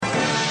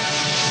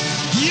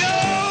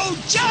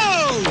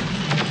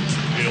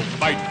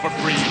fight for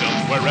freedom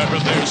wherever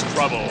there's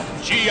trouble.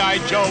 G.I.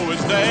 Joe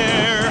is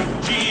there.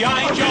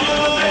 G.I.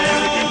 Joe,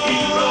 American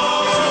hero.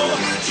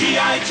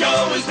 G.I.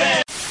 Joe is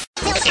there.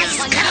 This is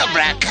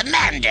Cobra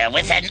Commander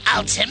with an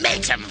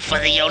ultimatum for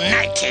the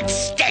United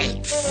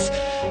States.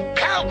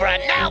 Cobra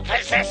now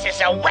possesses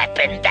a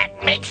weapon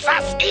that makes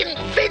us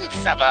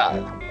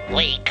invincible.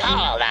 We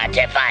call our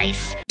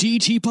device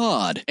DT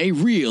Pod, a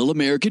real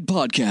American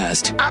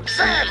podcast.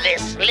 Observe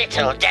this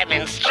little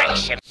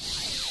demonstration.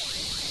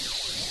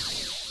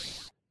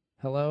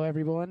 Hello,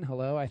 everyone.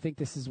 Hello. I think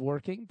this is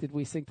working. Did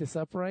we sync this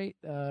up right?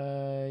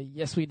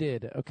 Yes, we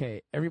did.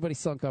 Okay. Everybody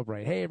sunk up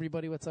right. Hey,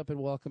 everybody. What's up? And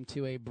welcome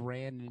to a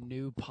brand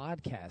new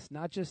podcast.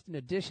 Not just an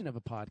edition of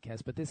a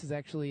podcast, but this is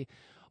actually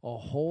a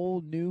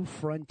whole new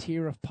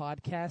frontier of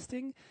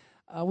podcasting,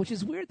 which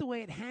is weird the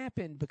way it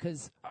happened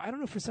because, I don't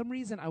know, for some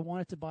reason I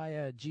wanted to buy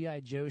a G.I.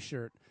 Joe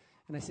shirt.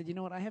 And I said, you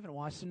know what, I haven't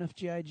watched enough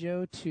G.I.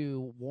 Joe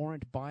to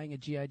warrant buying a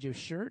G.I. Joe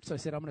shirt. So I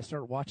said, I'm going to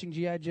start watching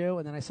G.I. Joe.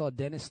 And then I saw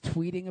Dennis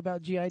tweeting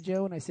about G.I.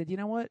 Joe. And I said, you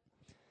know what,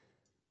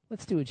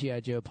 let's do a G.I.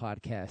 Joe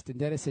podcast. And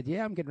Dennis said,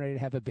 yeah, I'm getting ready to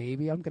have a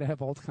baby. I'm going to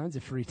have all kinds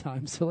of free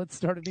time. So let's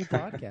start a new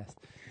podcast.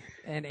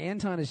 And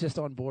Anton is just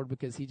on board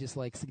because he just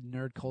likes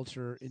nerd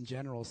culture in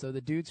general. So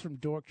the dudes from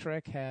Dork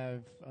Trek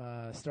have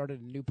started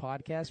a new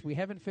podcast. We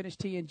haven't finished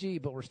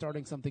TNG, but we're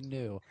starting something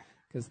new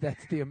because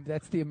that's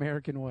the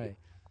American way.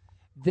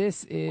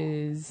 This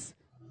is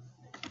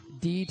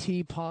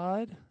DT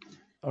Pod,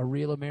 a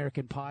real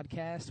American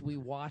podcast. We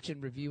watch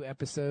and review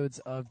episodes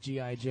of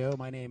G.I. Joe.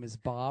 My name is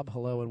Bob.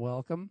 Hello and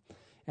welcome.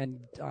 And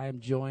I am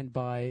joined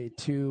by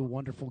two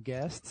wonderful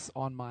guests.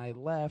 On my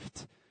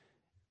left,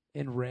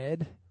 in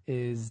red,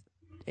 is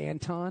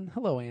Anton.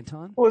 Hello,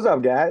 Anton. What's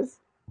up, guys?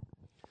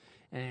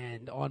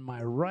 And on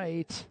my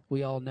right,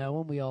 we all know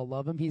him. We all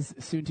love him. He's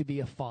soon to be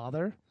a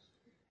father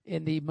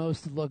in the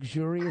most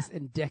luxurious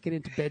and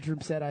decadent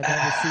bedroom set I've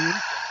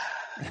ever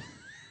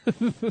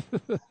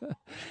seen.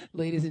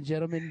 Ladies and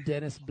gentlemen,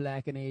 Dennis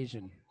Black and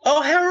Asian.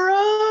 Oh,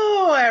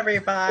 hello,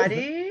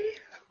 everybody.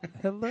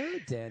 Hello,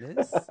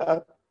 Dennis.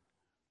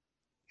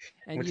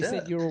 And What's you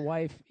said up? your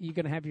wife, you're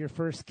going to have your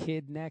first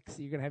kid next.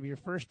 You're going to have your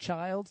first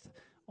child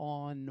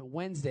on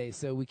Wednesday,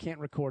 so we can't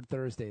record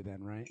Thursday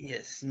then, right?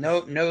 Yes, no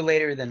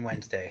later than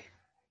Wednesday.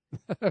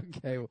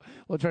 Okay,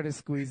 we'll try to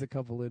squeeze a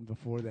couple in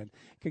before then.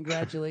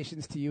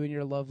 Congratulations to you and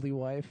your lovely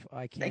wife.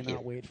 I Thank you.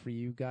 cannot wait for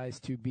you guys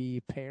to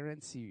be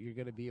parents. You're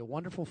going to be a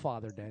wonderful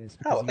father, Dennis.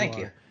 Oh, thank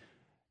you.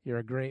 You're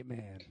a great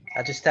man.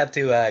 I just have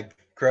to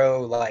grow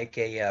like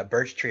a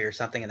birch tree or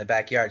something in the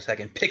backyard so I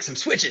can pick some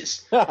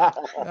switches.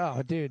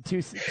 Oh, dude,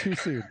 too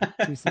soon.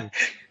 Too soon.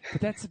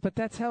 But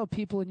that's how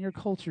people in your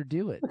culture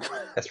do it.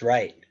 That's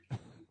right.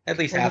 At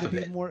least Or half would of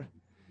it it. be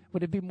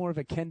would it be more of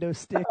a kendo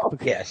stick?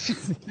 Because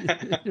Yes.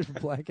 you're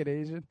Black and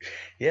Asian.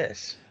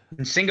 Yes.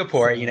 In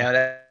Singapore, you know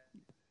that.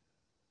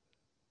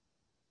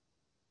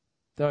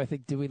 So I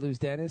think, did we lose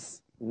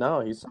Dennis?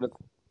 No, he's sort of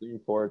looking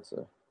forward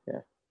to.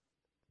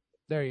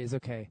 There he is.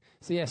 Okay.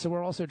 So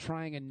we're also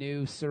trying a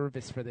new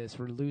service for this.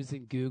 We're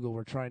losing Google.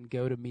 We're trying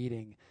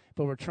GoToMeeting,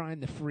 but we're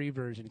trying the free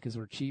version because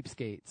we're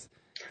cheapskates.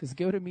 Because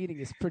GoToMeeting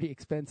is pretty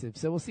expensive.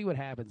 So we'll see what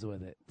happens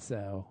with it.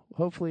 So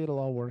hopefully it'll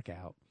all work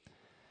out.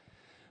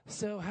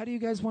 So how do you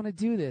guys want to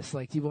do this?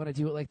 Like, do you want to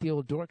do it like the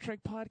old Dork Trek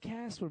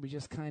podcast where we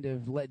just kind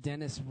of let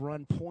Dennis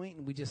run point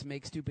and we just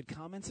make stupid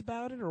comments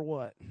about it, or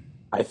what?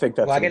 I think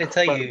that's. Well, I got to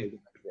tell you.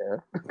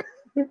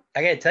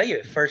 I got to tell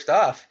you. First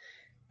off,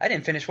 I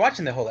didn't finish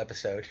watching the whole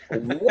episode.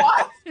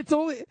 What? It's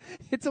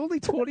only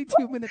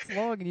 22 minutes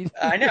long, and you.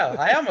 I know.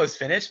 I almost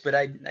finished, but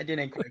I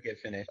didn't quite get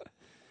finished.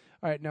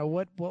 All right, now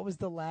what was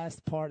the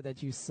last part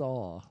that you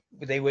saw?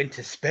 They went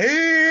to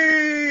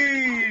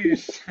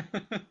space.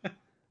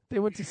 They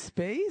went to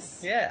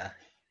space? Yeah,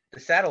 the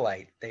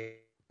satellite.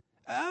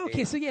 Oh,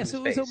 okay. So yeah,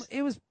 so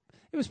it was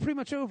pretty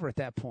much over at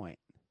that point.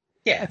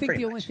 Yeah, I think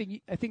pretty the only much. thing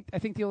I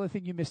think the only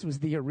thing you missed was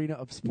the arena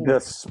of sport.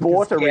 The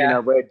sport arena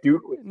where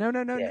Duke. No,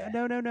 Yeah.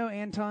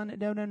 Anton.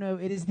 No.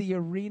 It is the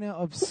arena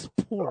of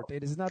sport.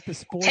 It is not the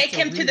sport. Take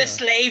him to the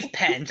slave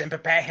pens and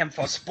prepare him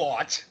for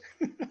sport.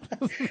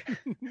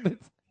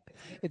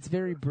 It's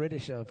very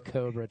British of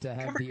Cobra to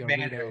have the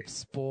arena Commander. of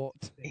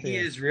sport. He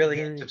Yes, is really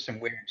very- into some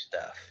weird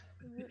stuff.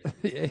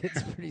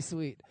 It's pretty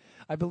sweet.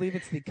 I believe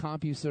it's the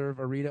CompuServe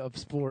Arena of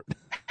Sport.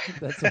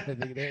 That's what I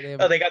think. They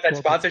have Oh, they got that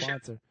a corporate sponsorship?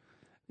 sponsor.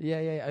 Yeah.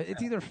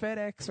 It's either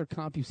FedEx or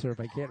CompuServe.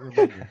 I can't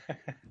remember.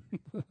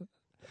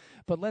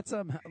 But let's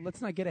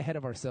not get ahead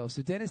of ourselves.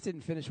 So Dennis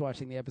didn't finish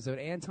watching the episode.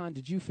 Anton,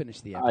 did you finish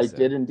the I episode?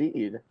 did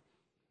indeed.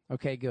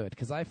 Okay, good,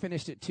 because I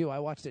finished it too. I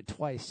watched it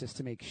twice just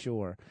to make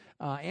sure.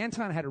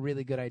 Anton had a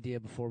really good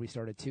idea before we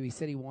started too. He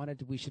said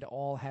we should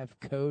all have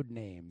code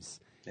names,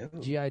 Ooh.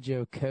 G.I.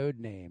 Joe code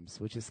names,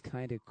 which is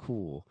kind of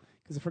cool.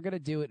 Because if we're gonna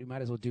do it, we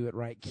might as well do it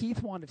right.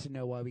 Keith wanted to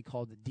know why we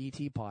called it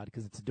DT Pod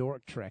because it's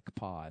Dork Trek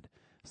Pod,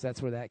 so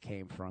that's where that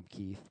came from,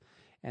 Keith.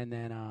 And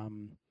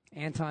then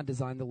Anton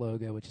designed the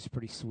logo, which is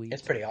pretty sweet.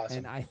 It's pretty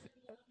awesome. And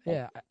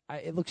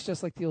it looks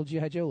just like the old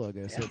G.I. Joe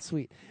logo, so it's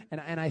sweet.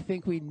 And I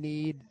think we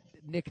need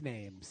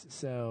nicknames.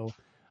 So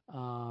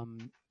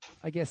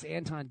I guess,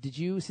 Anton,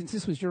 since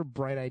this was your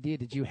bright idea,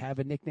 did you have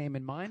a nickname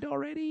in mind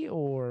already,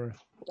 or?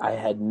 I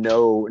had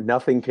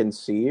nothing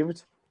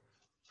conceived.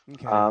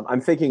 Okay.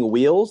 I'm thinking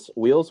Wheels.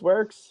 Wheels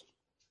works.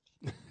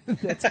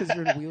 That's because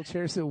you're in a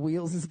wheelchair, so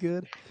Wheels is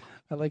good.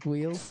 I like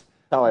Wheels.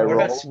 How I What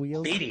roll. about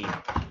Wheels. Speedy?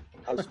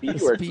 How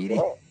Speedy works. Speedy. As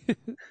well.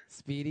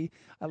 Speedy.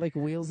 I like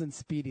Wheels and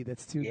Speedy.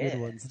 That's two Yeah,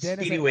 good ones.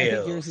 Dennis, Speedy I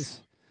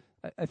Wheels.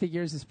 think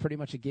yours is pretty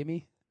much a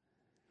gimme.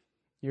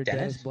 You're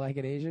Dennis? Black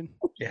and Asian.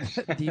 Yes.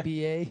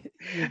 DBA.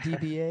 You're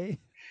DBA.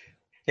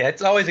 Yeah,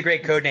 it's always a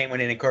great code name when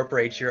it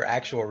incorporates your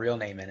actual real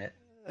name in it.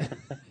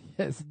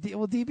 Yes.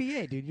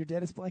 DBA, dude. You're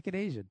Dennis Black and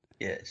Asian.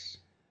 Yes.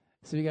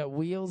 So we got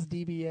Wheels,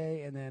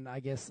 DBA, and then I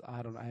guess I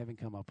haven't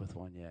come up with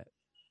one yet.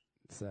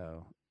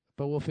 So,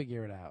 but we'll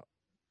figure it out.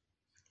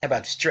 How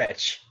about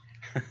Stretch?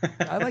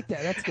 I like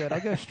that. That's good.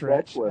 I'll go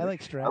Stretch. I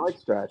like Stretch. I like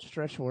Stretch.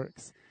 Stretch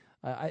works.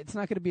 It's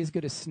not going to be as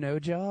good as Snow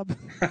Job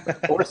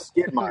Or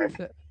Skid Mark.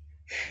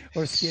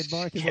 or Skid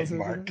Mark. Is Skid also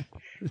Mark.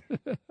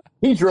 good.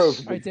 He drove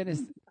All right,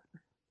 Dennis.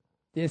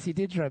 Yes, he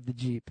did drive the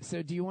Jeep.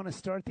 So, do you want to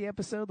start the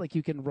episode? Like,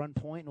 you can run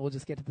point, and we'll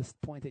just get to this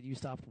point that you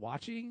stopped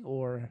watching,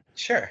 or?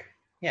 Sure.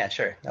 Yeah,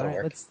 sure. That'll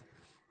work.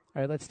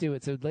 All right, let's do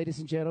it. So, ladies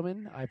and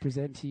gentlemen, I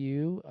present to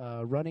you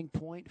running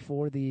point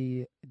for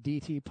the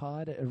DT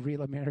Pod, a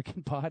Real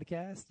American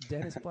Podcast,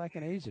 Dennis Black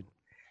and Asian.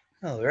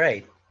 All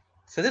right.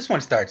 So this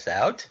one starts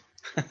out.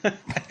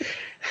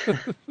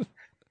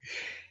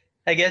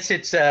 I guess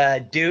it's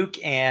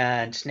Duke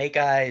and Snake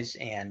Eyes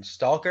and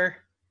Stalker.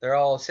 They're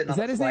all sitting Is on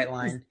that the his flight name?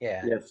 line.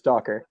 Yeah. Yeah,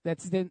 Stalker.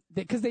 That's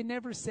because they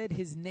never said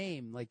his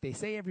name. Like, they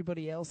say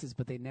everybody else's,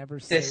 but they never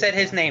say. They said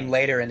his name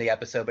later in the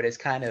episode, but it's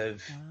kind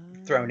of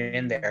thrown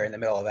in there in the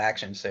middle of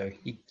action, so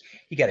you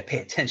got to pay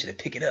attention to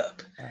pick it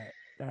up.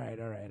 All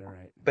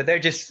right. But they're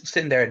just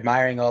sitting there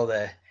admiring all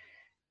the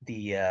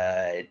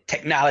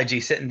technology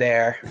sitting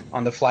there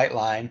on the flight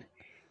line.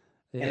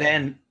 Yeah. And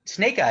then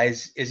Snake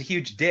Eyes is a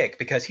huge dick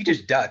because he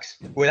just ducks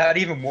without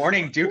even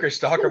warning Duke or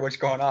Stalker what's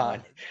going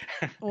on.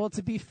 Well,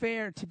 to be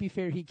fair,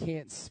 he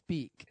can't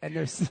speak, and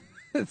there's.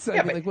 So, Yeah,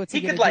 I mean, but like, what's he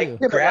he could, gonna like, do?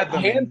 Yeah, Grab but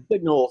like them hand and-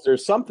 signals or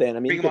something. I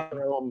mean, you Bring could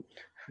throw him,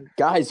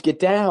 guys, get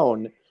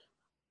down.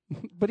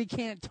 But he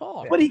can't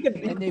talk. But he could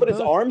And they put his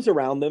both- arms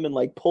around them and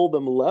like pull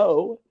them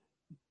low.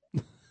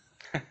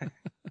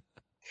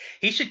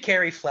 He should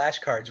carry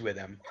flashcards with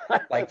him,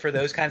 like for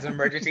those kinds of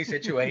emergency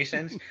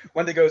situations.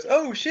 When they goes,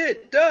 oh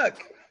shit, duck.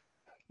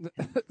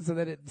 so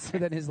then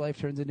his life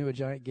turns into a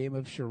giant game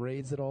of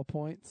charades at all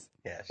points.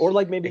 Yes. Or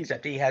like maybe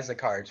Except he has the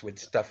cards with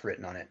stuff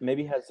written on it.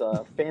 maybe has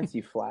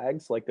fancy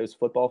flags like those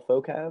football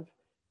folk have,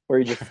 where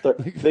you just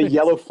the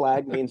yellow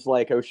flag means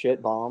like, oh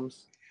shit,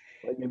 bombs.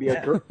 Like maybe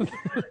Yeah.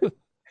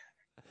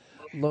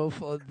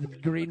 The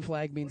green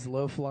flag means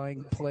low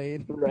flying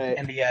plane. right.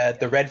 And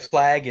the red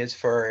flag is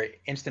for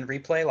instant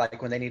replay,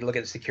 like when they need to look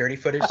at the security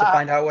footage to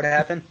find out what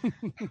happened.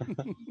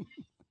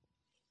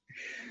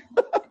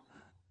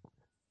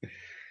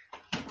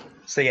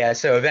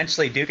 So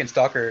eventually Duke and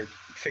Stalker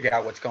figure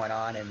out what's going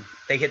on, and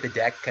they hit the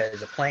deck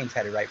because a plane's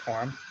headed right for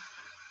them.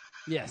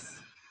 Yes.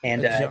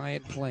 And a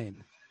giant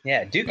plane.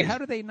 yeah, Duke But is how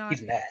do they not?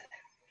 he's mad.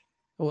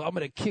 Well, I'm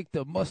gonna kick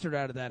the mustard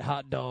out of that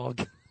hot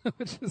dog,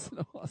 which is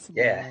an awesome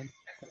Yeah. line.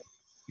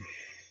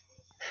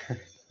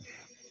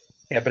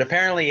 Yeah, but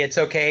apparently it's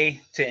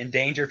okay to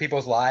endanger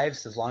people's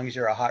lives as long as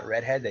you're a hot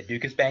redhead that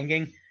Duke is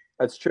banging.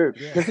 That's true.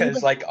 Yeah.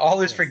 Because like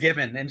all is Yes.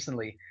 forgiven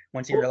instantly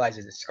once he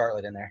realizes it's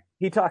Scarlet in there.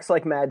 He talks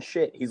like mad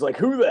shit. He's like,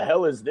 who the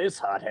hell is this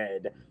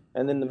hothead?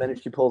 And then the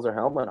minute she pulls her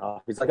helmet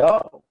off, he's like,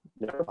 oh,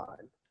 never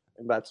mind.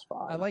 And that's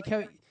fine. I like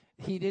how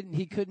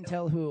he couldn't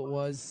tell who it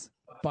was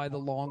by the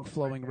long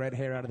flowing red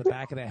hair out of the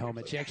back of the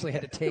helmet. She actually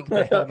had to take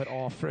the helmet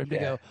off for him to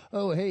Yeah. go,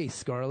 oh, hey,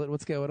 Scarlet,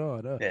 what's going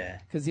on? Oh. Yeah.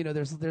 Because,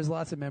 there's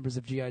lots of members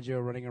of G.I. Joe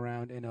running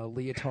around in a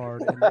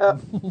leotard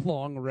and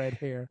long red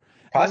hair.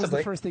 That was Possibly.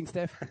 the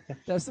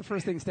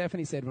first thing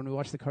Stephanie said when we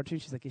watched the cartoon.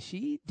 She's like, is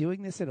she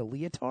doing this in a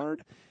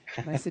leotard?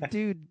 And I said,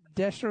 dude,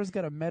 Destro's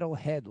got a metal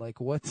head. Like,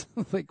 what's,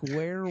 like,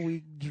 where are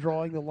we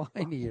drawing the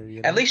line here?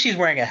 You know? At least she's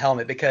wearing a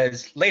helmet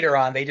because later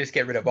on they just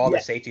get rid of all Yeah.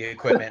 the safety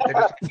equipment. They're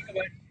just, you know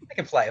what? I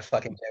can fly a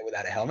fucking jet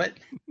without a helmet.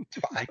 It's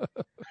fine.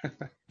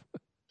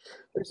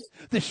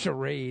 The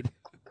charade.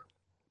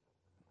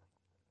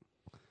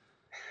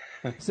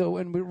 So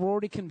when we're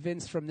already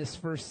convinced from this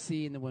first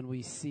scene that when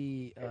we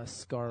see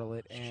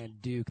Scarlet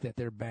and Duke that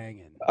they're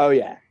banging. Oh,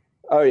 yeah.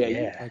 Oh, yeah.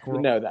 Yeah. Like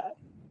You know that.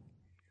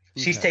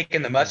 She's Okay.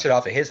 taking the mustard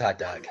off of his hot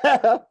dog.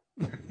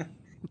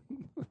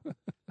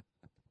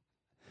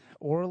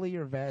 Orally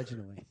or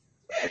vaginally?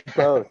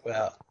 Both.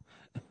 Well,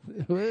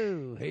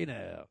 Whoa, hey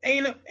now.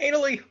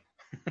 anally.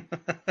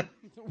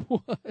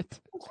 What?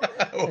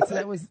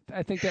 So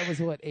I think that was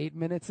what, 8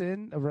 minutes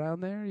in,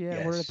 around there?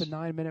 Yeah, we're at the Yes.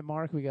 9-minute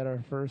mark. We got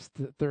our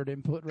third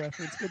input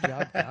reference. Good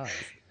job, guys.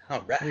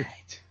 All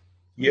right.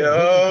 Yeah,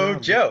 Yo,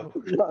 good Joe.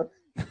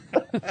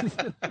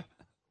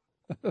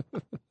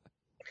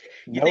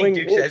 You think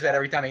Duke says that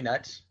every time he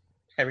nuts?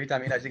 Every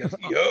time he nuts, he goes,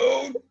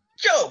 Yo,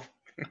 Joe.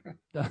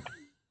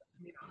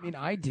 I mean,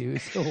 I do,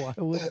 so why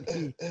wouldn't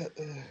he?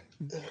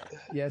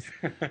 Yes,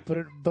 but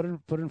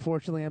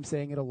unfortunately, I'm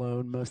saying it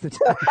alone most of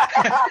the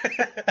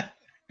time.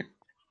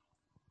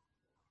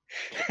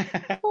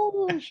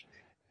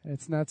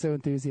 It's not so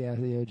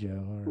enthusiastic,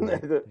 Joe. All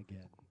right,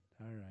 again.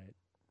 All right.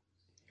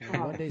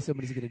 And one day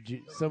somebody's gonna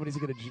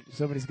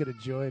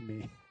join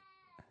me.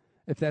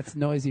 If that's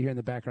noise you hear in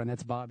the background,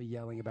 that's Bobby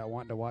yelling about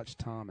wanting to watch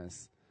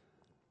Thomas.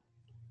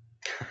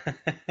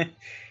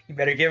 You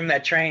better give him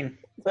that train.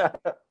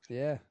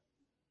 Yeah.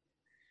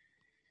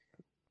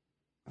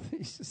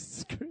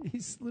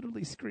 He's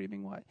literally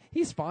screaming. Why?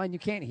 He's fine. You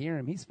can't hear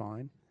him. He's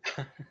fine.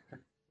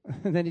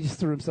 And then he just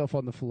threw himself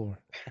on the floor.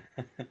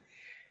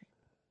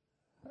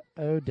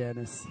 Oh,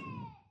 Dennis.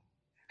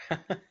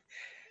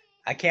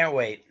 I can't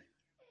wait.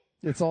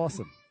 It's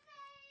awesome.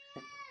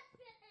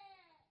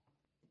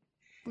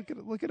 Look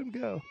at him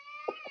go.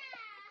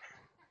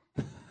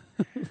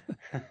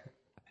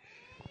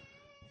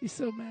 He's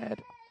so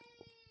mad.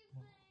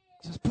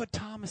 Just put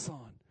Thomas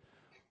on.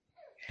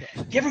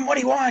 Give him what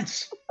he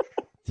wants.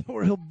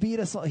 Or he'll beat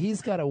us all.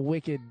 He's got a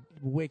wicked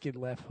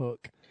left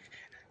hook.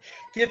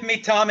 Give me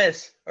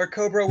Thomas, or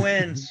Cobra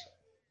wins.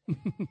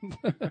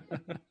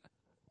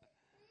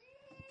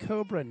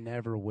 Cobra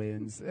never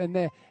wins,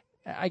 and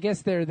I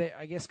guess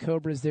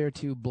Cobra's there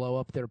to blow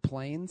up their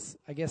planes.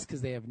 I guess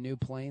because they have new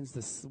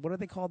planes. What are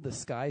they called? The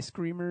Sky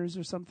Screamers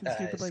or something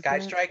stupid like Sky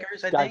that?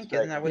 Strikers, I think.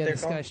 Isn't that what they're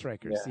the called? Sky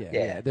Strikers. Yeah.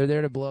 Yeah. They're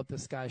there to blow up the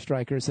Sky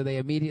Strikers, so they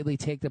immediately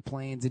take the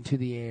planes into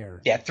the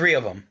air. Yeah, 3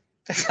 of them.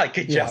 That's like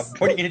good Yes. job.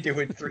 What are you gonna do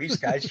with 3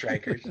 Sky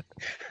Strikers?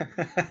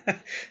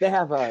 They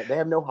have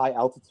no high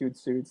altitude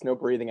suits, no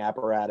breathing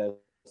apparatus.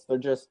 They're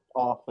just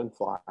off and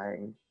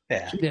flying.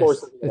 Yeah.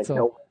 G-force is it's like,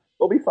 all- no,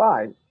 we'll be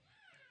fine.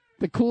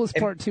 The coolest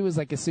part too is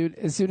like as soon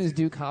as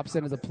Duke hops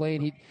into the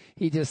plane,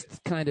 he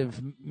just kind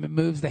of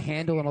moves the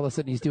handle, and all of a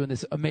sudden he's doing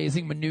this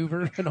amazing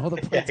maneuver, and all the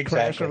planes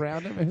crash exactly.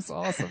 around him. It's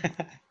awesome.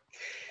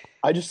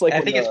 I just like. I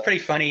when think it's pretty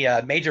funny.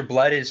 Major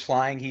Blood is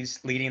flying. He's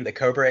leading the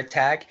Cobra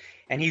attack,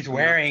 and he's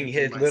wearing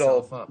his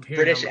little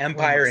British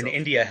Empire and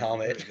India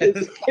helmet.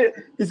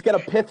 He's got a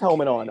pith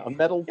helmet on, a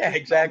metal. Yeah,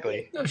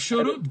 exactly.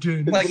 Shut up,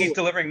 dude. Like he's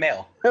delivering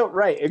mail. Oh,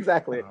 right,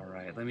 exactly. All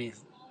right,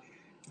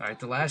 All right,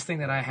 the last thing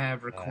that I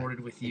have recorded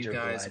with you Major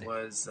guys Blood.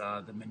 was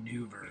the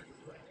maneuver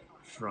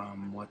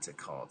from what's it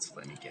called? So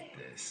let me get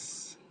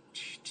this.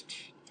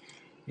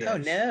 Oh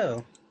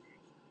no.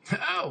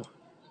 Oh.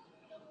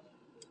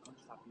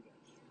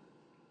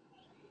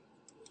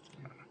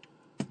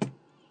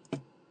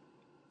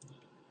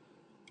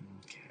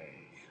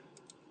 Okay.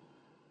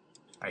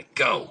 All right,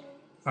 go.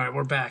 All right,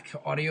 we're back.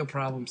 Audio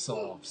problem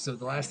solved. So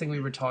the last thing we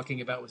were talking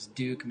about was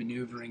Duke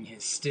maneuvering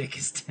his stick,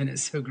 as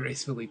Dennis so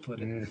gracefully put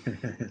it,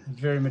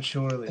 very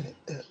maturely.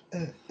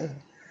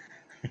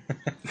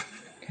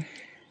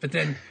 But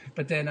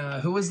then,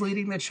 who was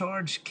leading the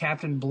charge?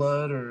 Captain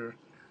Blood or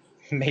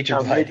Major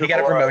Blood. Major He got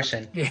a Blood.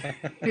 promotion. yeah,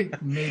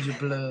 Major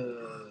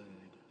Blood?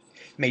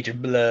 Major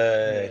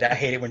Blood. I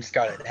hate it when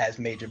Scarlet has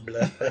Major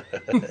Blood.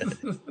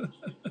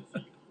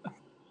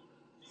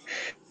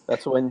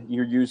 That's when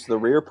you use the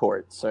rear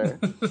port, sir.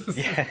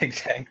 Yeah,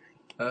 exactly.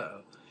 Uh-oh.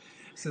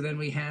 So then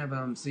we have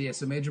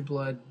so Major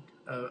Blood,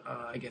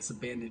 I guess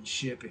abandoned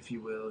ship, if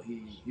you will.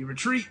 He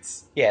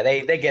retreats. Yeah,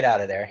 they get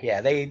out of there. Yeah,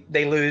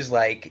 they lose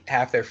like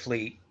half their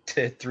fleet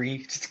to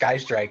 3 Sky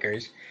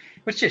Strikers,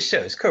 which just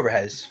shows Cobra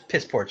has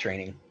piss poor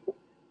training.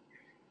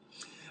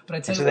 But I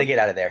tell And so you they what, get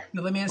out of there.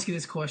 now let me ask you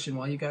this question: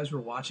 while you guys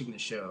were watching the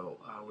show,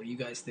 were you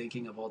guys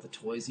thinking of all the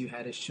toys you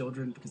had as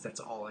children? Because that's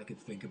all I could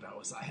think about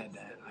was I had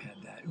that.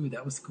 Ooh,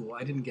 that was cool.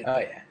 I didn't get Oh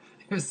that. yeah.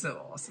 It was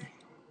so awesome.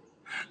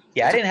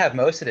 Yeah, I didn't have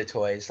most of the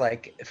toys.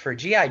 Like for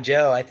GI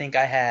Joe, I think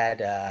I had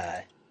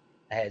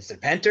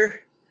Serpentor.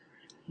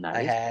 Nice.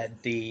 I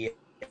had the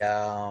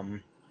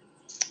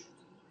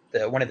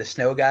one of the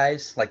snow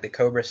guys, like the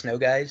Cobra snow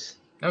guys,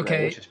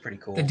 Okay, which was pretty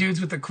cool. the dudes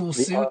with the cool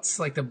The, suits,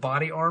 like the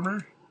body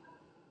armor.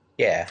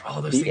 Yeah,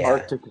 Oh, those The things.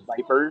 Arctic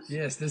Vipers.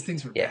 Yes, those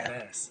things were Yeah.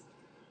 badass.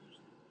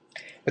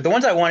 but the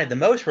ones I wanted the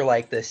most were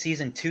like the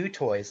season 2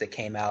 toys that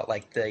came out,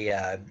 like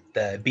the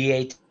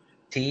BAT,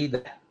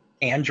 the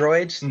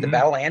androids, the Mhm.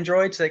 battle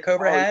androids that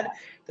Cobra Oh, had. yeah.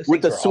 Those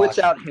With things the were switch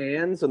awesome. out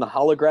hands and the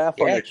holograph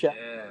on Yeah. their chest.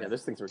 Yeah. Yeah,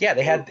 those things were. Yeah,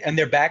 they had in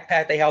their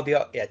backpack. They had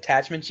the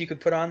attachments you could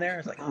put on there. I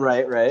was like, oh,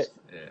 Right, right.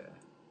 Yeah.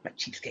 my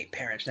cheapskate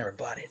parents never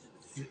bought it.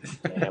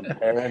 Damn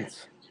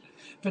parents.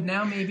 But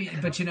now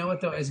but you know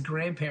what though? As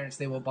grandparents,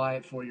 they will buy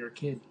it for your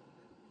kid.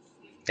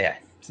 Yeah,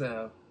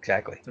 So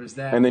exactly. there's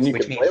that. And then you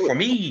Which can means play with for them.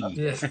 me.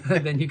 Yes,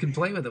 then you can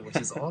play with it, which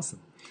is awesome.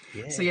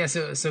 Yeah.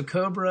 So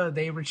Cobra,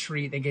 they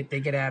retreat. They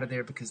get out of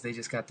there because they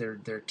just got their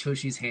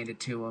tushies handed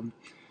to them,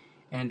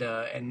 and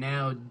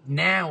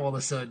now all of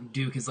a sudden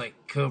Duke is like,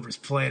 Cobra's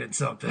planning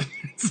something.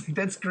 It's like,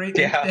 that's great.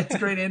 Yeah. That's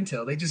great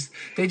intel.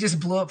 They just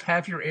blew up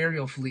half your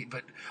aerial fleet,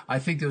 but I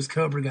think those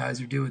Cobra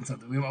guys are doing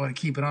something. We might want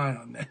to keep an eye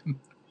on them.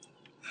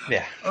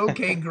 Yeah.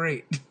 Okay,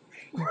 great.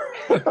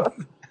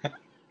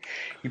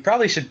 You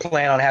probably should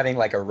plan on having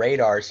like a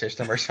radar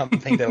system or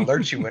something that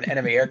alerts you when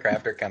enemy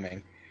aircraft are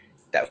coming.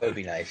 That would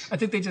be nice. I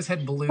think they just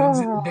had balloons.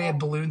 They had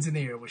balloons in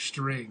the air with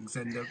strings,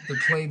 and the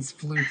planes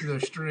flew through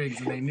those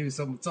strings, and they knew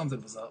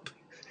something was up.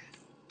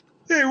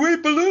 Hey,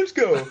 where'd balloons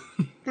go?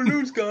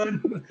 Balloons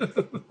gone.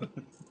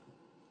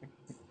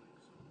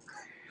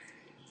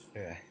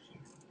 Yeah.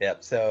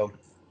 Yep. So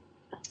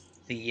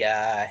the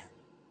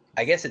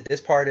I guess at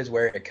this part is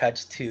where it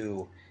cuts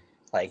to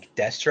like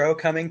Destro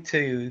coming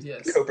to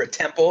Yes. Cobra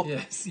Temple.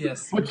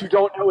 Yes. But you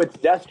don't know it's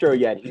Destro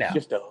yet. He's No.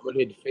 just a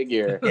hooded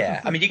figure.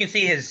 Yeah, I mean, you can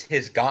see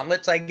his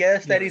gauntlets, I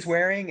guess, that Yes. he's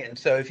wearing, and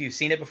so if you've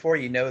seen it before,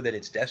 you know that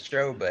it's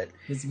Destro, but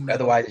His metal,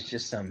 otherwise it's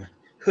just some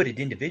hooded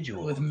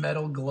individual. with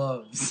metal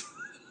gloves.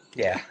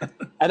 Yeah,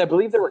 And I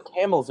believe there were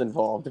camels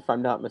involved, if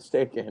I'm not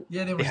mistaken.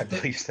 Yeah, they were. yeah, I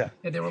believe so.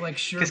 They were like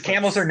sure. Because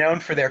camels are known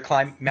for their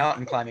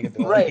mountain climbing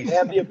Right, abilities. they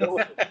have the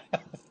ability.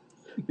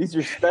 These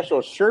are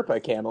special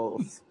Sherpa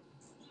camels.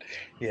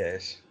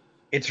 Yes.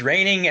 It's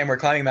raining and we're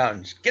climbing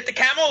mountains. Get the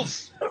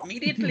camels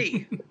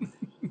immediately.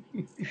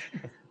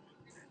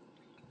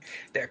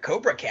 They're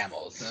Cobra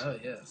camels. Oh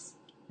yes.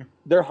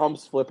 Their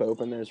humps flip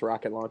open. There's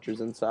rocket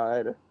launchers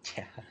inside.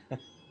 Yeah.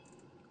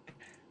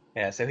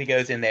 Yeah, so he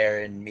goes in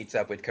there and meets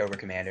up with Cobra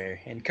Commander,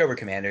 and Cobra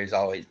Commander is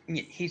always,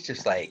 he's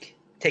just like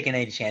taking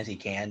any chance he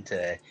can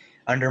to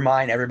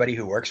undermine everybody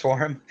who works for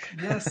him.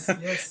 Yes.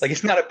 Yes. Like,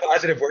 it's not a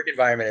positive work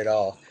environment at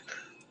all.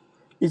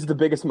 He's the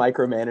biggest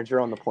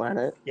micromanager on the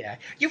planet. Yeah.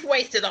 You've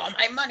wasted all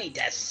my money,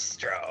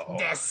 Destro.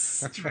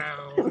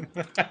 Destro.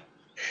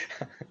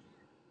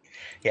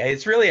 Yeah,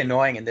 it's really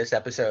annoying in this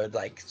episode,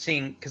 like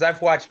seeing, because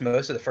I've watched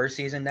most of the first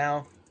season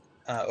now,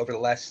 over the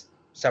last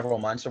several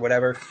months or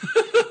whatever,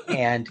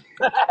 and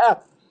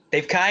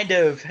they've kind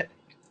of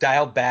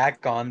dialed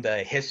back on the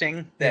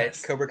hissing that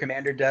Yes. Cobra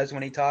Commander does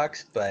when he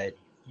talks, but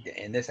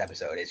in this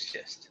episode, it's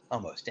just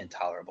almost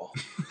intolerable.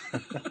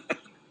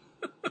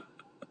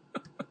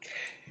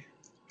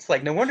 It's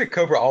like, no wonder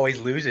Cobra always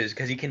loses,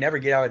 because he can never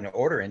get out an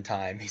order in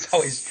time. He's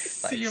always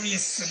like,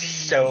 Seriously.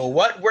 so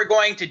what we're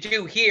going to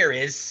do here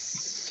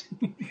is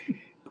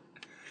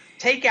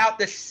take out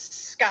the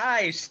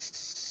Sky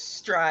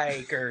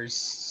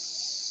Strikers.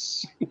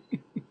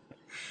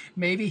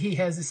 Maybe he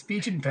has a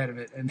speech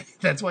impediment, and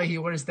that's why he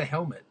wears the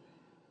helmet.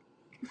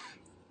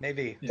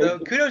 Maybe. Yeah. So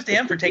kudos to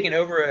him for taking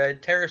over a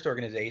terrorist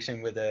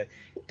organization with a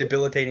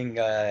debilitating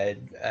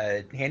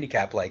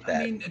handicap like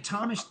that. I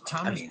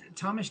mean,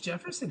 Thomas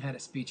Jefferson had a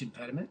speech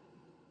impediment.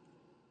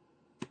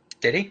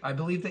 Did he? I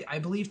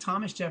believe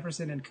Thomas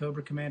Jefferson and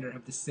Cobra Commander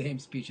have the same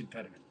speech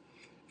impediment,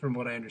 from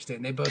what I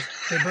understand. They both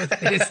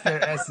hiss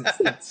their S's.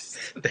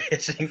 That's, The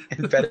hissing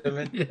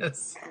impediment.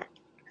 yes.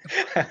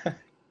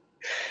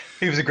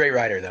 He was a great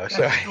writer, though,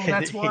 so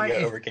That's he why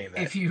overcame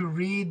that. if you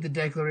read the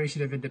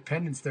Declaration of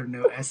Independence, there are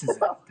no S's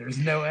in it. There's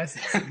no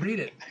S's. Read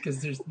it,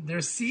 because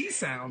there's C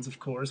sounds, of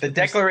course. The but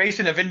there's-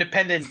 Declaration of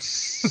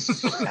Independence.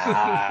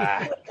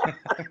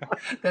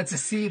 That's a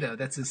C, though.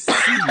 That's a C.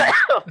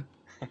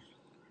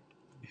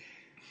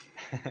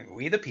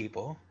 We the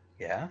people.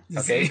 Yeah.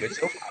 Okay, See? good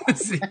so far.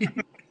 C.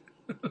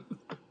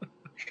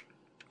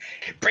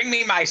 Bring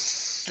me my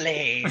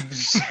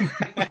slaves.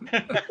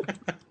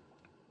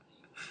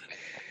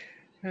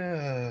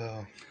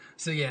 Oh.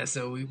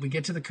 So we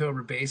get to the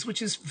Cobra base,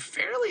 which is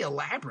fairly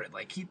elaborate.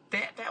 Like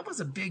that was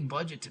a big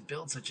budget to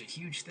build such a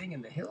huge thing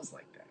in the hills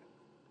like that.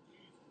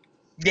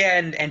 Yeah,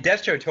 and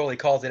Destro totally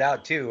calls it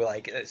out too.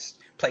 Like, this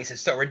place is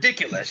so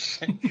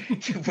ridiculous.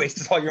 You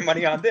wasted all your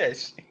money on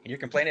this, and you're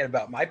complaining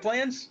about my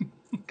plans?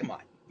 Come on.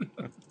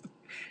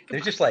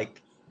 There's just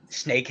like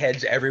snake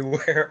heads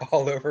everywhere,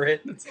 all over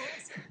it. That's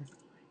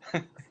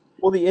awesome.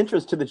 Well, the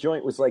entrance to the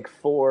joint was like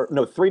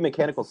 3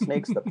 mechanical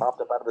snakes that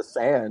popped up out of the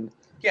sand.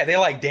 Yeah, they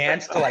like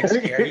dance to like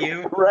scare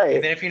you. Right.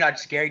 And then if you're not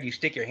scared, you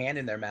stick your hand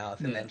in their mouth,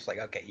 and Yeah. then it's like,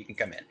 okay, you can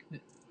come in.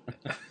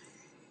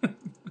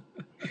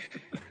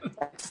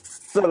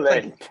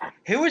 Excellent.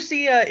 Who was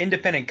the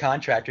independent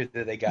contractor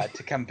that they got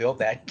to come build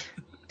that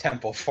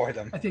temple for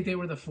them? I think they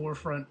were the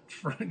front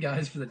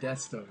guys for the Death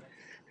Star.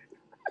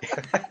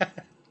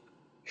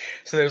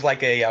 So there's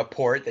like a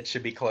port that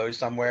should be closed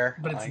somewhere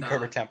But it's in not.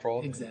 Cobra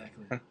Temple.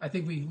 Exactly. I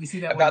think we see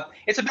that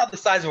It's about the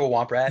size of a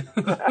womp rat.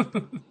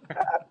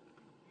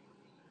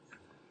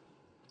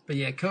 But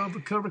yeah,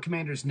 Cobra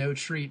Commander's no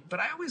treat. But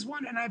I always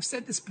wonder, and I've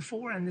said this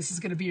before, and this is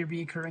going to be a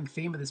recurring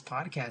theme of this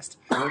podcast,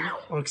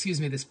 or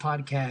excuse me, this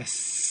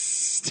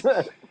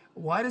podcast.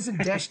 Why doesn't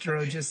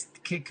Destro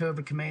just kick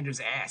Cobra Commander's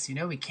ass? You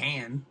know he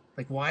can.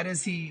 Like, why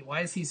is he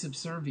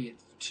subservient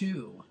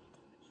to?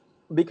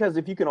 Because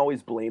if you can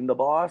always blame the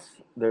boss,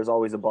 there's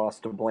always a boss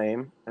to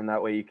blame, and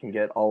that way you can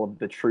get all of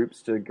the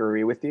troops to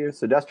agree with you.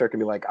 So Destro can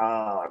be like,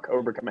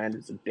 Cobra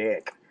Commander's a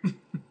dick.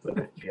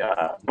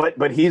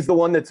 But he's the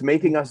one that's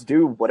making us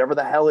do whatever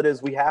the hell it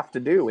is we have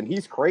to do, and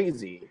he's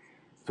crazy.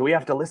 So we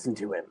have to listen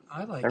to him.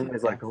 I like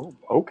Everybody's it. like, oh,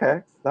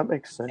 okay, that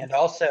makes sense. And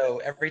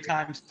also, every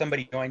time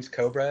somebody joins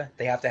Cobra,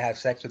 they have to have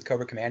sex with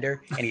Cobra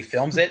Commander, and he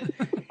films it.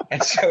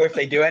 And so if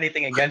they do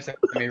anything against him,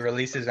 he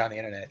releases it on the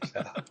internet.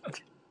 So.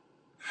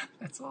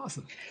 That's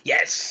awesome.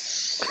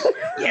 Yes!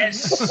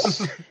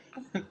 Yes!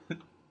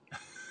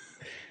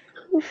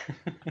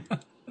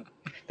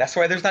 That's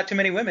why there's not too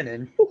many women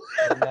in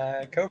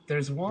Cobra.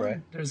 There's one.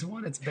 Right. There's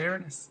one. It's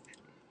Baroness.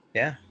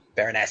 Yeah,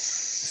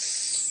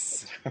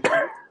 Baroness.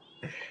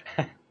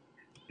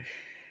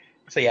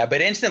 So yeah,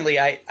 but instantly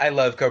I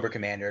love Cobra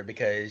Commander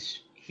because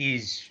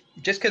he's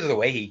just because of the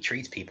way he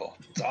treats people.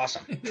 It's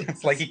awesome.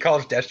 It's like he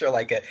calls Destro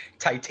like a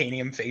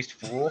titanium-faced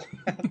fool.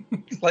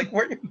 It's like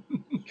where do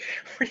you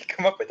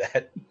come up with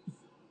that?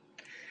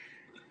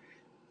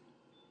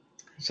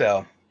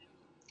 So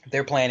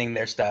they're planning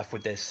their stuff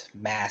with this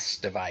mass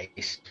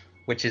device,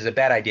 which is a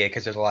bad idea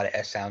because there's a lot of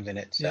S sounds in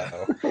it.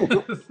 So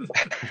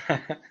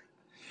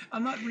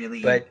I'm not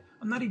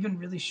even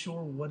really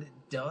sure what it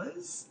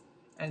does.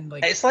 And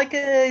like it's like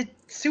a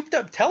souped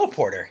up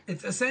teleporter.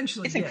 It's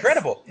essentially it's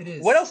incredible. It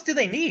is. What else do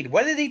they need?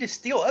 Why do they need to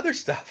steal other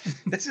stuff?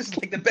 This is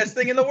like the best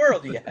thing in the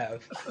world you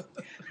have.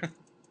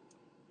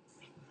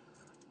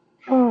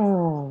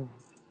 Oh.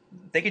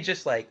 They could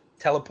just like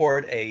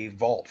teleport a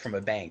vault from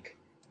a bank,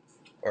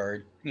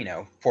 or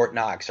Fort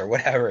Knox or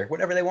whatever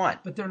they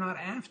want. But they're not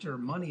after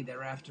money.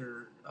 They're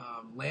after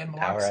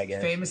landmarks, Power, I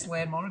guess, famous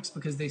landmarks,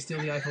 because they steal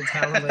the Eiffel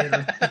Tower later in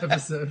the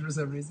episode for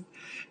some reason.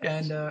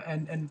 And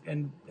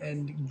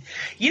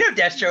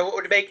Destro, what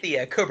would make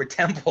the Cobra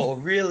Temple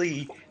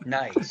really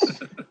nice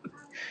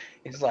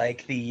is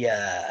like the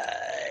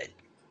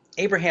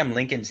Abraham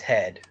Lincoln's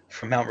head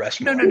from Mount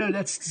Rushmore. No,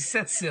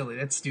 that's silly.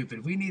 That's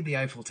stupid. We need the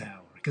Eiffel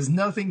Tower because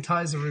nothing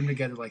ties a room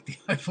together like the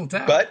Eiffel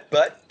Tower.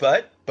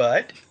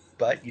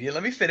 But you didn't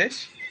let me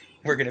finish.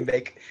 We're gonna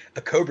make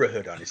a Cobra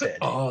hood on his head.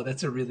 Oh,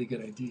 that's a really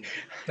good idea.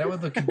 That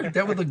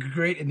would look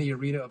great in the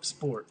arena of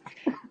sport.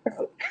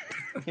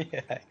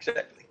 Yeah,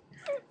 exactly.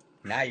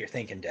 Now you're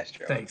thinking,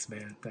 Destro. Thanks,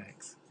 man.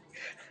 Thanks.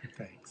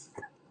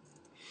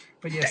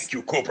 But yes, thank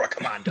you, Cobra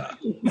Commander.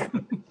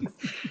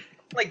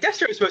 Like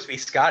Destro is supposed to be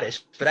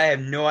Scottish, but I have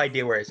no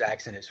idea where his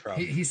accent is from.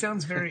 He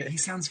sounds very black.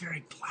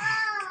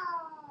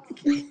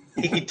 He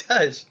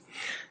does.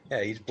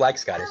 Yeah, he's black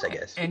Scottish, I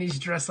guess. And he's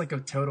dressed like a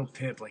total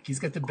pimp. Like he's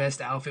got the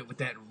best outfit with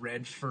that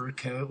red fur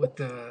coat, with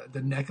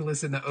the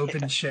necklace and the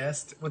open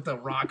chest, with the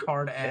rock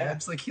hard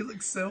abs. Yeah. Like he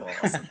looks so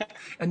awesome.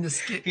 And the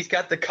skin. He's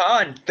got the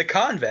con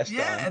vest on.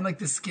 Yeah, and like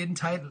the skin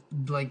tight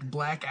like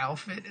black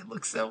outfit. It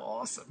looks so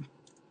awesome.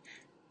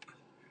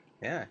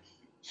 Yeah,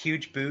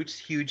 huge boots,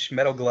 huge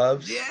metal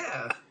gloves.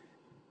 Yeah,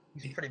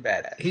 he's pretty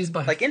badass. He's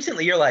like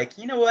instantly, you're like,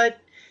 you know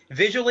what?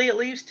 Visually, at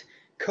least,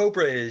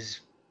 Cobra is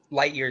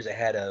light years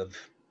ahead of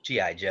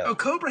G.I. Joe. Oh,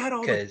 Cobra had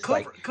all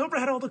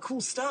the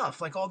cool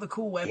stuff, like all the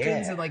cool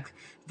weapons, and like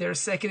their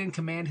second in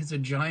command has a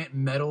giant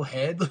metal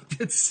head. Like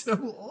that's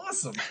so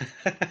awesome.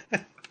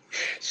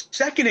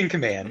 Second in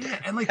command,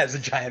 and like has a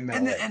giant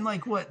metal head. And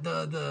like what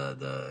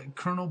the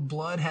Colonel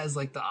Blood has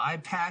like the eye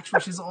patch,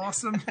 which is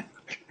awesome.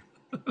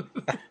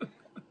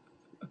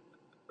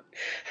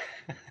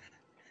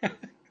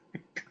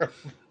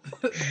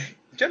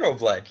 General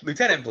Blood,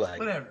 Lieutenant Blood,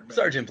 whatever,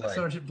 Sergeant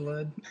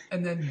Blood,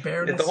 and then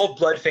Baroness. The whole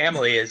Blood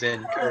family is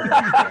in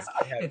Cobra.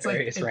 It's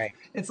like ranks.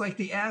 It's like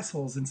the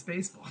assholes in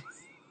Spaceballs.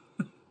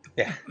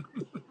 Yeah.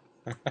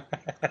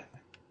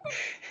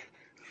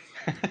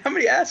 How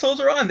many assholes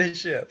are on this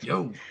ship?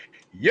 Yo,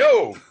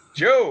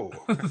 Joe.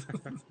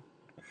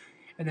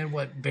 And then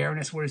what?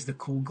 Baroness wears the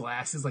cool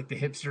glasses, like the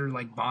hipster,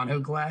 like Bono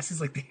glasses.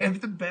 Like they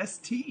have the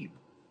best team.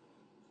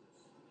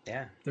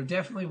 Yeah, they're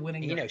definitely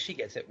winning. She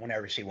gets it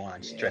whenever she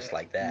wants, dressed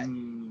like that.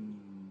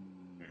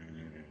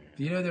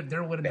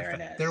 They're winning.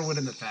 They're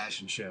winning the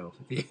fashion show.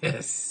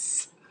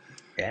 Yes.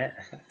 Yeah.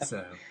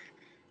 So,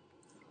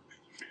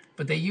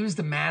 but they use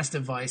the mass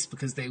device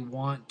because they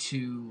want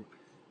to,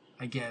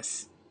 I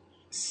guess,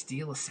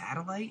 steal a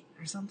satellite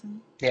or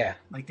something. Yeah.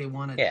 Like they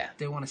want to. Yeah.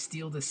 They want to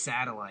steal the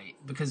satellite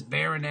because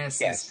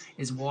Baroness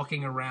is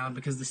walking around,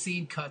 because the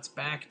scene cuts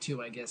back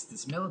to, I guess,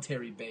 this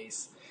military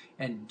base.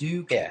 And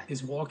Duke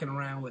is walking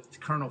around with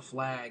Colonel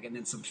Flag and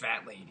then some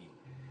fat lady.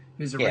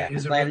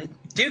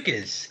 Duke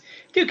is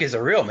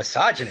a real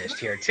misogynist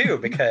here too,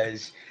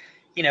 because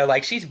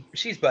like she's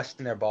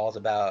busting their balls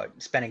about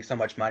spending so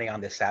much money on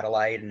this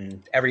satellite,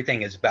 and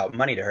everything is about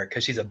money to her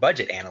because she's a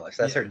budget analyst.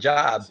 That's her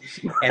job.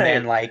 Right. And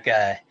then like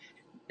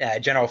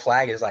General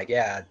Flag is like,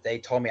 yeah, they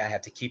told me I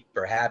have to keep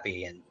her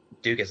happy, and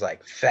Duke is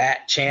like,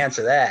 fat chance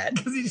of that,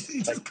 because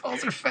he just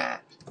calls her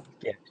fat.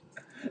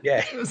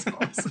 Yeah. It was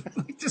awesome.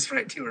 Like, just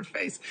right to her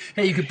face.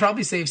 Hey, you could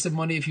probably save some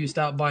money if you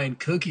stop buying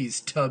cookies,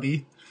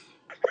 Tubby.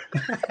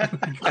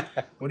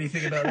 What do you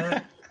think about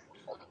that?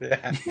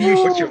 Yeah.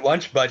 What's your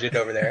lunch budget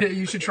over there?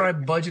 You should try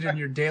budgeting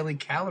your daily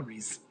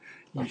calories.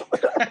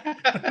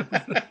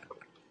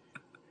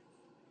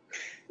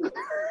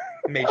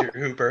 Major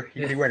Hooper.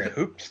 You'd be wearing a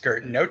hoop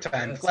skirt in no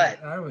time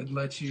flat. I would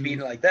let you.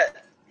 Beating like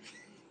that.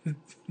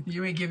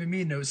 You ain't giving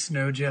me no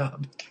snow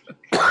job.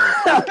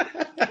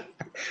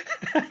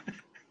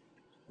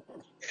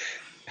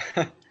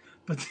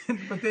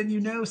 But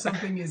then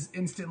something is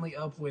instantly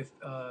up with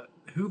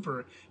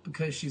Hooper,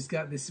 because she's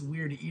got this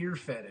weird ear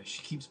fetish.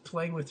 She keeps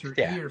playing with her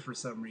ear for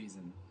some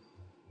reason.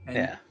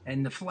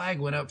 And the flag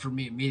went up for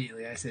me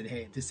immediately. I said,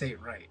 hey, this ain't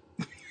right.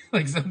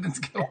 Like something's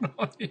going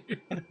on here.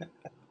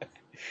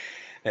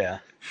 Yeah.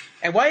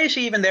 And why is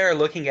she even there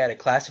looking at a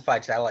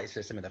classified satellite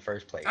system in the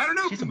first place? I don't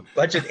know. She's a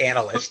budget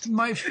analyst.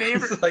 My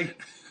favorite, It's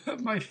like,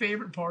 my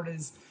favorite part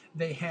is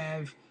they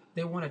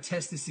want to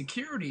test the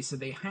security, so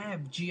they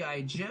have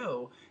G.I.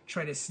 Joe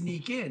try to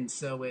sneak in.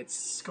 So it's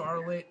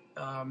Scarlet,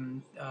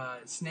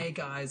 Snake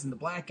Eyes, and the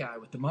black guy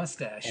with the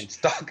mustache. and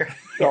Stalker.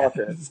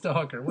 Stalker.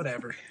 Stalker,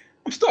 whatever.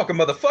 I'm Stalker,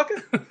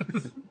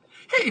 motherfucker.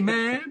 Hey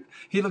man,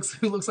 he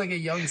looks like a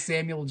young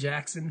Samuel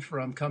Jackson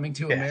from Coming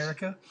to Yes.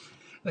 America.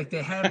 Like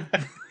they have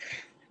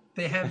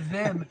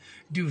them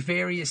do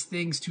various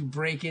things to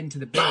break into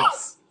the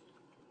base.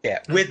 Yeah,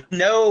 with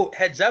no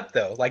heads up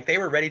though. Like they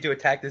were ready to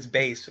attack this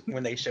base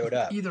when they showed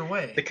up. Either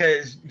way,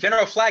 Because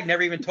General Flagg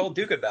never even told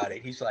Duke about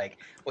it. He's like,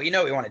 well,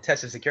 we want to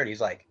test the security.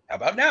 He's like, how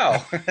about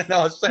now? And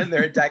all of a sudden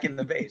they're attacking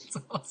the base. it's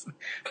awesome.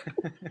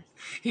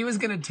 He was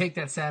gonna take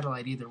that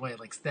satellite either way.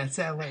 Like that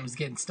satellite was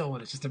getting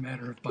stolen. It's just a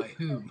matter of by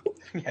whom.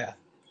 Yeah.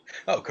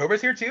 Oh,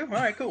 Cobra's here too? All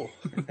right, cool.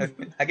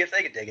 I guess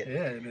they could take it.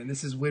 Yeah, man,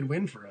 this is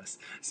win-win for us.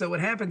 So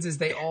what happens is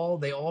they all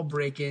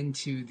break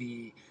into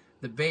the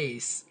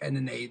base, and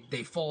then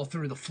they fall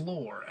through the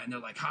floor, and they're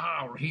like,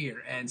 "Ha, we're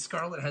here!" And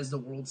Scarlet has the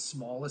world's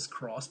smallest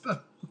crossbow,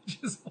 which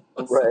is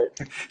awesome.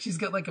 Right. She's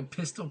got like a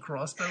pistol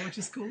crossbow, which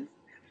is cool.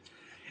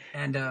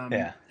 And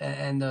Yeah.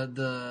 and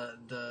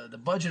the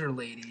budgeter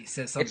lady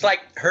says something. It's like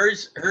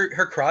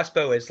her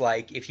crossbow is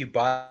like if you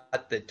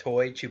bought the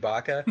toy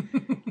Chewbacca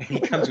and he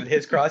comes with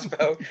his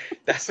crossbow,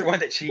 that's the one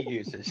that she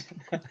uses.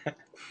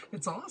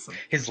 It's awesome.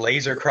 His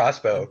laser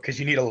crossbow, because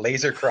you need a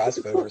laser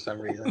crossbow for some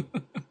reason.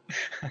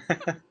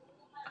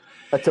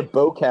 That's a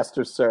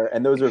bowcaster, sir,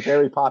 and those are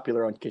very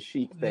popular on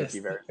Kashyyyk. Thank Yes.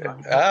 you very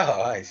much.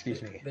 Oh,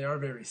 excuse me. They are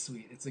very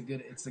sweet. It's a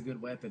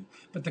good weapon.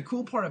 But the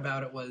cool part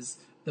about it was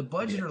the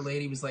budgeter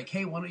lady was like,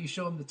 "Hey, why don't you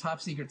show him the top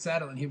secret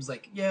satellite?" And he was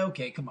like, "Yeah,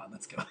 okay, come on,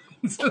 let's go."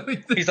 So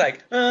He's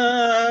like,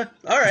 all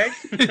right.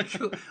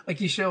 like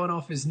he's showing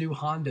off his new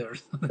Honda or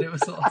something. It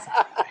was awesome.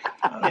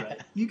 All right,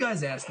 you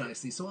guys asked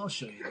nicely, so I'll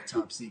show you the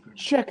top secret.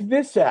 Check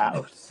this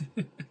out.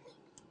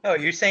 Oh,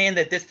 you're saying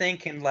that this thing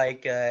can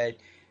like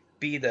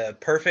be the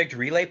perfect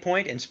relay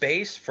point in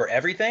space for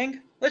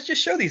everything? Let's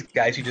just show these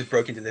guys who just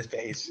broke into this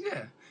base.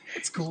 Yeah,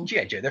 it's cool.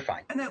 G.I. Joe, they're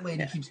fine. And that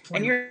lady keeps And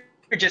playing. you're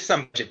just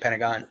some budget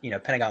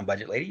Pentagon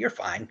budget lady. You're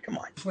fine. Come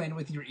on. Playing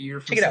with your ear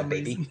for Check it some out,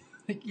 baby. reason.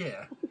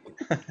 Yeah.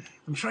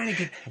 I'm trying to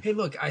get. Hey,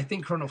 look! I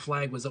think Colonel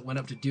Flagg went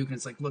up to Duke and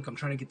it's like, "Look, I'm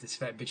trying to get this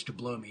fat bitch to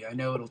blow me. I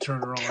know it'll turn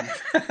her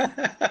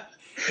on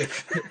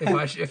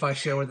if I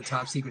show her the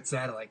top secret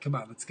satellite. Come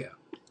on, let's go."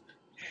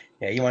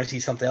 Yeah, you want to see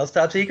something else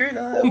top secret?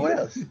 What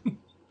else?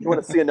 You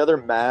want to see another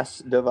mass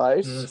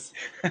device? Yes.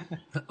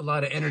 A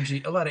lot of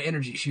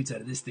energy shoots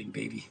out of this thing,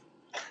 baby.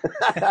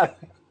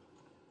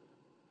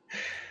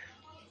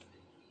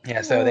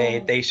 Yeah, so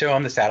they show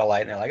them the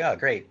satellite and they're like, oh,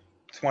 great,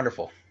 it's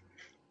wonderful.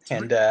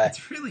 And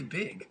It's really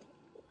big.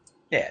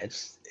 yeah,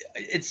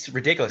 it's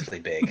ridiculously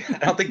big. I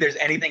don't think there's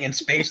anything in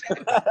space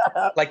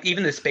like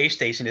even the space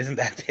station isn't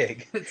that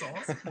big. It's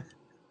awesome.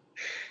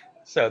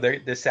 So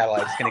this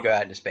satellite's going to go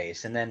out into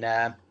space, and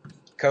then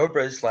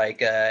Cobra's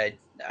like, I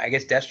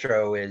guess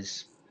Destro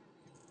is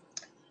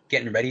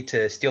getting ready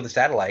to steal the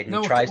satellite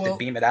and tries to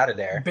beam it out of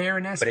there,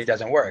 Baroness, but it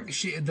doesn't work.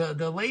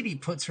 The lady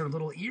puts her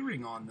little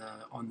earring on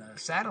the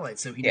satellite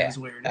so he knows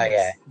where it is. Oh,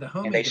 yeah. The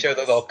homing And they show the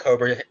device. little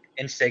Cobra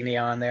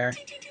insignia on there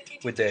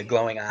with the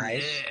glowing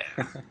eyes.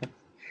 Yeah.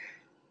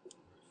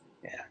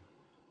 Yeah.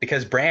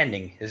 Because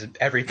branding is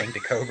everything to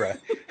Cobra.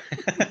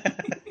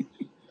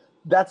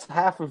 That's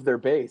half of their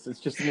base. It's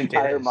just an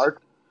entire is.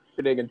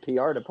 marketing and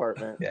PR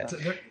department. Yeah. So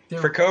they're-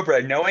 For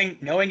Cobra, knowing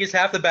is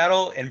half the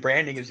battle and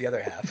branding is the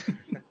other half.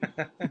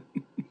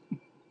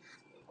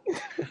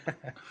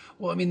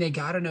 Well, I mean, they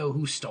got to know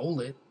who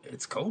stole it.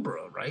 It's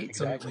Cobra, right?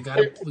 Exactly.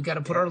 So we got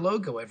to put our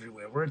logo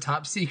everywhere. We're a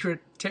top secret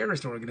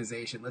terrorist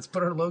organization. Let's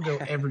put our logo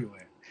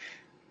everywhere.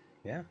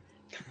 Yeah.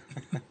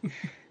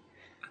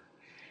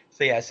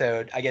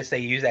 So I guess they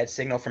use that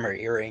signal from her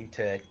earring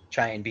to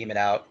try and beam it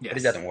out, but it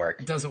Yes. doesn't work.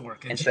 It doesn't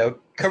work. And so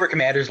Cobra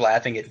Commander's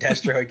laughing at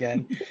Destro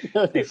again.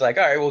 He's like,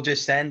 all right, we'll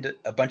just send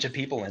a bunch of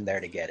people in there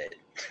to get it.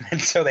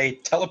 And so they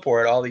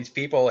teleport all these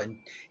people and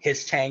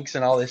his tanks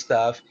and all this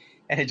stuff,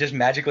 and it just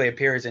magically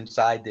appears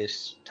inside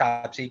this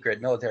top secret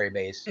military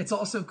base. It's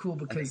also cool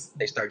And because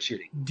they start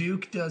shooting.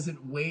 Duke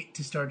doesn't wait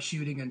to start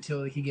shooting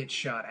until he gets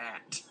shot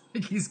at.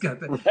 He's got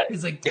that.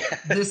 He's like,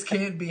 this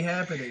can't be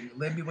happening.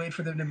 Let me wait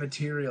for them to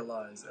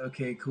materialize.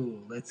 Okay, cool.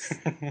 Let's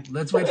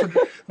wait for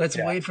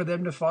wait for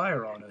them to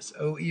fire on us.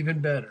 Oh, even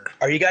better.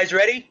 Are you guys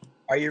ready?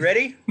 Are you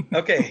ready?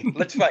 Okay,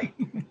 let's fight.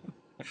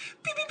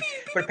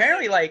 But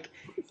apparently, like,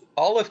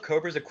 all of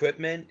Cobra's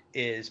equipment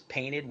is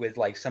painted with,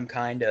 like, some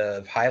kind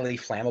of highly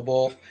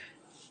flammable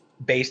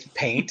based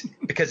paint,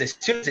 because as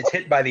soon as it's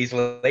hit by these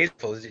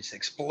lasers, it just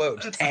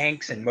explodes.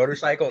 Tanks and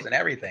motorcycles and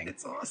everything.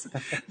 It's awesome.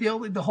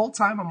 The whole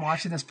time I'm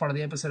watching this part of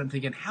the episode, I'm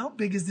thinking, how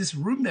big is this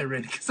room they're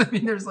in? Because I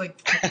mean, there's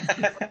like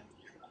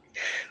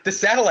The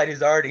satellite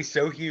is already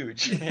so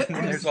huge, and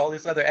then there's all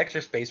this other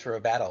extra space for a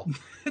battle.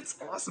 it's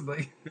awesome.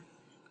 Like,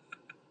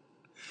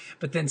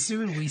 but then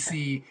soon we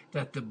see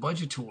that the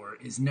budgetor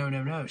is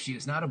no. She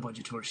is not a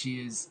budgetor. She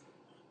is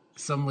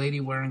some lady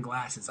wearing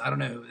glasses. I don't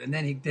know. And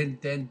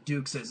then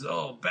Duke says,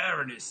 "Oh,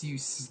 Baroness, you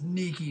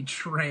sneaky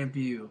tramp,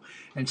 you!"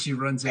 And she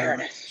runs over.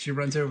 Baroness. She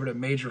runs over to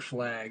Major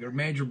Flag or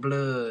Major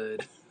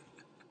Blood.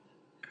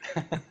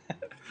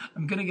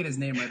 I'm gonna get his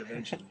name right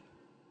eventually.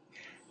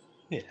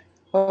 Yeah.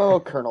 Oh,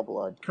 Colonel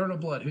Blood. Colonel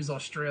Blood, who's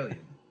Australian.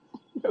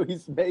 No,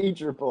 he's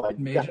Major Blood.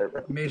 You got it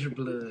right. Major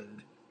Blood.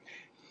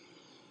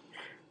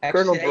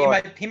 Actually, Colonel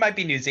Blood. he might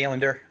be New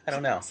Zealander. I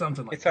don't know.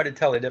 Something like It's hard to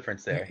tell the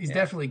difference there. He's Yeah.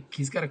 definitely,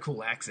 he's got a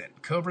cool accent.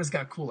 Cobra's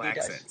got cool He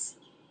does. accents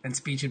and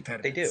speech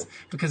impediments. They do.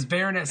 Because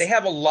Baroness. They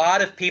have a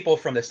lot of people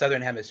from the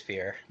Southern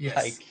Hemisphere.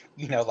 Yes.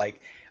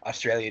 Like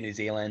Australia, New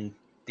Zealand,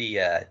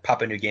 the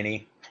Papua New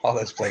Guinea, all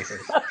those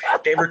places.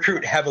 They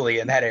recruit heavily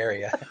in that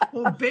area.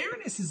 Well,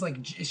 Baroness is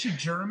like, is she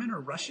German or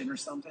Russian or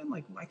something?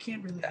 Like, I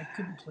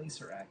couldn't place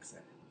her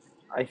accent.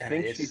 I think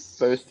it's- she's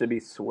supposed to be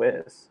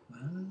Swiss.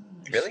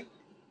 Really?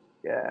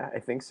 Yeah, I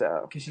think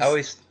so. 'Cause she's- I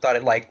always thought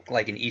it like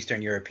an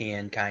Eastern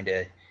European kind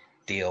of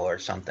deal or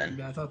something.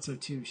 Yeah, I thought so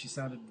too. She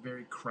sounded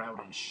very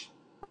crowdish.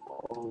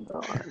 Hold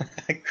on.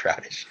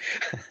 Crowdish.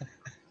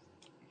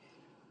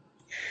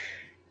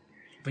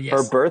 But Her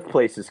yes.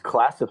 birthplace is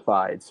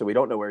classified, so we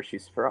don't know where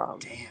she's from.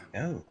 Damn.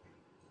 Oh.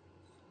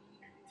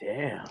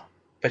 Damn.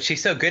 But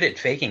she's so good at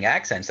faking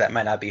accents, that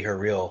might not be her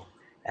real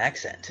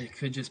accent. It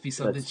could just be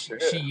something That's she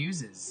true.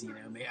 uses. You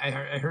know, I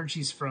heard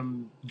she's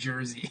from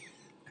Jersey.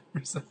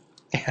 Or something.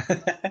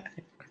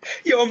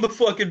 Yo, I'm the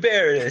fucking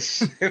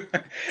Baroness.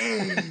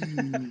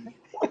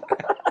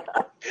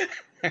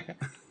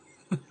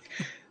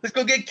 Let's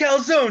go get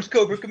calzones,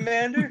 Cobra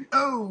Commander.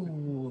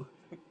 Oh.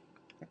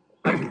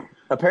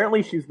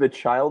 Apparently, she's the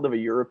child of a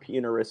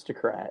European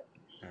aristocrat.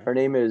 Her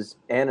name is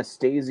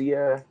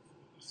Anastasia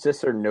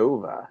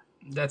Cicernova.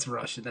 That's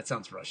Russian. That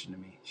sounds Russian to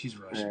me. She's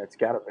Russian. It's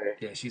gotta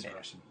be. Yeah, she's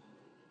Russian.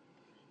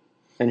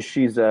 And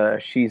she's a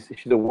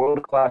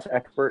world class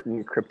expert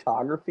in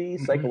cryptography,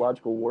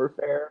 psychological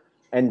warfare,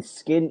 and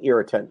skin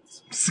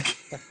irritants.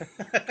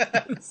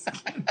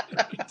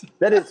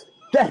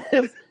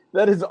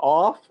 That is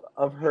off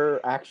of her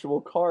actual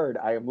card.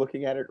 I am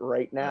looking at it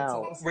right now. That's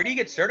awesome. Where do you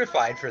get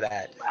certified for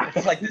that?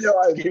 Like this No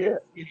idea.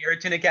 Skin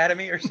Irritant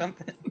Academy or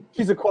something?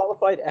 She's a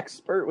qualified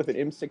expert with an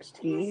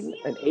M16,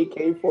 an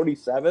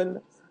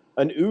AK-47,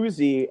 an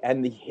Uzi,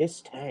 and the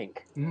Hiss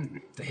tank.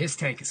 The Hiss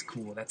tank is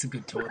cool. That's a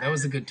good toy. That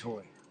was a good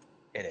toy.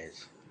 It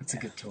is. That's a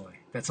good toy.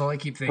 That's all I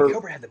keep thinking.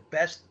 Cobra had the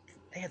best.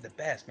 They had the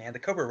best, man. The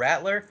Cobra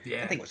Rattler.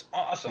 Yeah. That thing was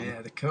awesome.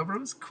 Yeah, the Cobra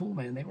was cool,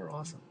 man. They were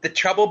awesome. The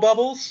Trouble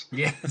Bubbles.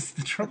 Yes,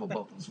 the Trouble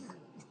Bubbles were.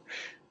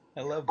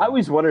 I love I them.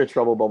 always wanted a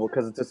trouble bubble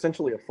because it's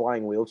essentially a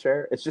flying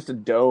wheelchair. It's just a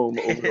dome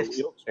over a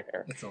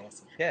wheelchair. It's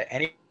awesome. Yeah,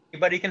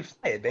 anybody can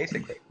fly it,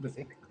 basically. With,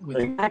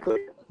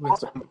 Exactly.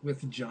 Awesome.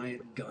 with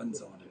giant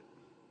guns on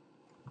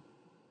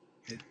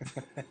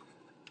it.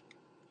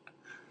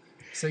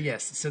 So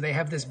yes, so they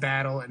have this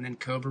battle, and then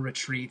Cobra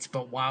retreats.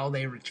 But while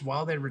they're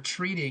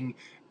retreating,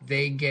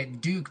 they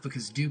get Duke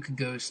because Duke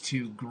goes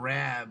to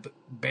grab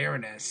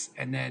Baroness,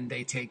 and then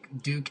they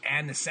take Duke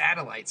and the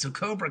satellite. So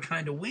Cobra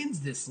kind of wins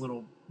this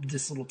little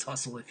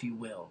tussle, if you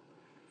will.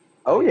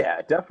 Oh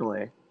yeah,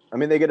 definitely. I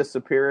mean, they get a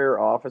superior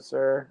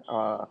officer.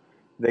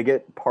 They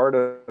get part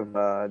of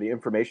the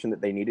information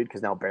that they needed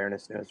because now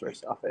Baroness knows where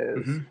stuff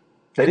is. Mhm.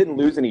 They didn't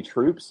lose any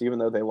troops, even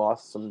though they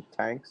lost some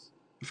tanks.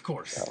 Of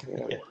course, So, you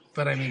know. Yeah.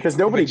 but I mean, Because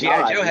nobody But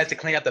G.I. died. Joe has to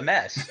clean up the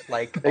mess.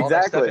 Like, all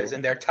that stuff Exactly. is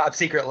in their top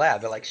secret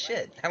lab. They're like,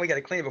 shit, now we got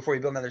to clean it before we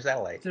build another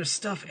satellite. there's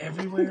stuff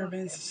everywhere,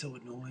 man. This is so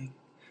annoying.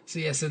 So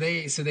yeah, so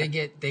they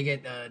get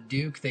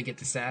Duke, they get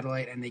the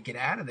satellite, and they get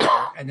out of there,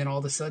 and then all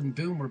of a sudden,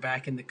 boom, we're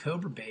back in the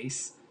Cobra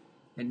base,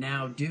 and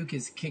now Duke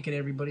is kicking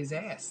everybody's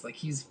ass, like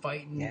he's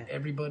fighting Yeah.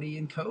 everybody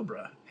in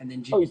Cobra, and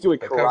then Oh, he's doing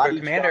But karate Cobra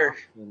Commander-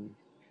 chops and-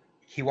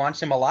 He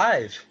wants him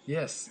alive.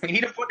 yes, We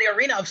need him for the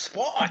arena of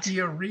sport. the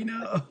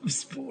arena of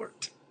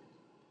sport.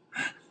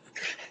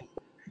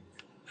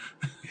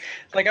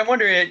 Like, I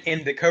wonder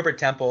in the Cobra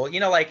Temple,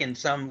 you know, like in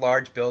some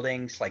large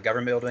buildings, like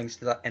government buildings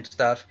and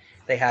stuff,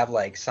 they have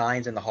like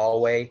signs in the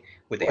hallway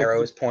with Like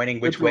arrows pointing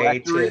which the way to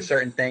directory?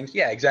 certain things.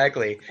 Yeah,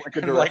 exactly. Like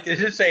a Like,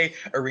 does it say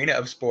arena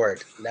of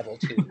sport, level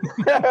 2?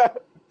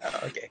 Oh,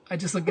 okay. I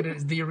just look at it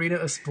as the arena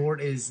of sport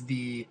is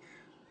the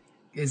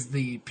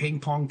ping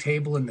pong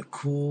table in the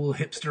cool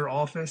hipster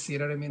office. You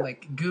know what I mean?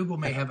 Like Google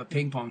may have a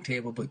ping pong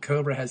table, but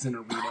Cobra has an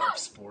arena of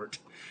sport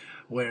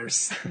where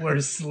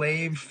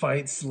slave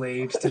fights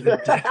slaves to the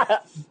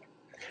death.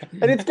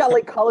 And it's got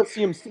like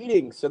Coliseum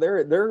seating, so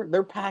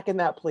they're packing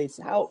that place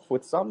out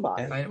with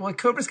somebody. Well,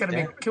 Cobra's got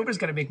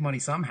to make money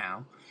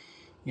somehow.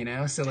 You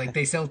know, so like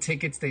they sell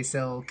tickets, they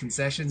sell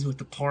concessions with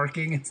the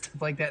parking and stuff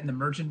like that, and the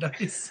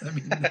merchandise. I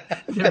mean,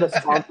 They got a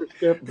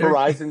sponsorship.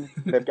 Verizon,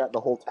 they've got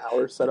the whole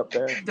tower set up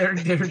there. they're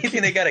You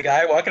think they got a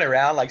guy walking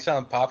around like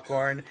selling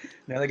popcorn,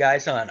 another guy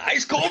selling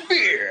ice cold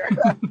beer?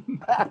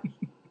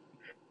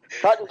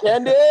 Cotton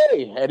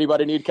candy.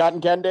 Anybody need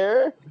cotton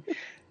candy?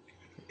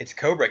 It's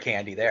Cobra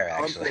candy there,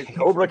 actually.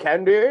 Cobra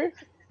candy.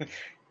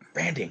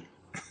 Branding.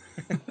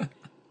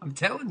 I'm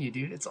telling you,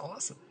 dude, it's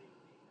awesome.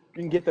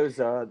 You can get those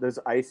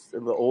ice, the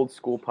old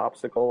school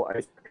popsicle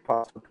ice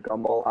Pops with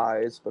gumball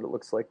eyes, but it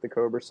looks like the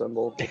Cobra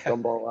symbol with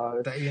gumball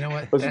eyes. You know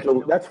what?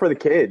 That's for the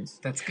kids.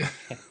 That's good.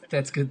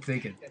 That's good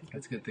thinking.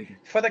 That's good thinking.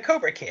 For the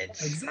Cobra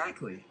kids.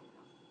 Exactly.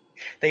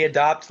 They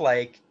adopt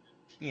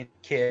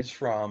kids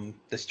from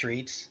the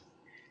streets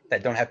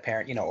that don't have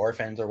parents,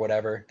 orphans or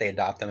whatever. They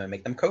adopt them and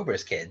make them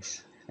Cobra's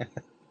kids.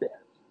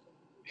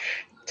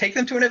 Take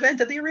them to an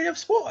event at the Arena of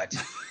Sport.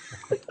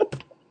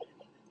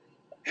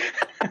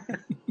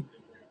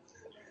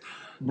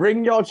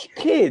 Bring your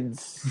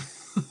kids.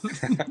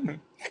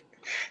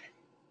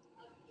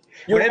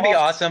 Wouldn't it be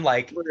awesome,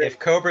 if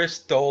Cobra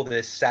stole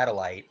this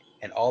satellite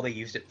and all they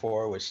used it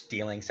for was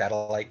stealing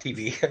satellite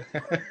TV?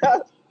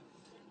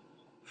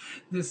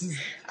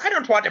 I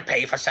don't want to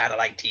pay for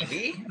satellite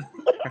TV.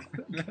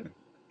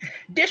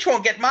 Dish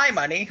won't get my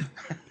money.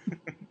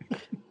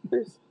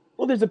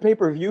 There's a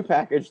pay-per-view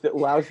package that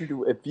allows you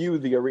to view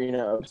the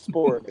Arena of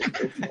Sport.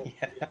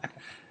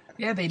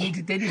 Yeah, they need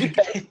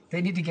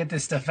to get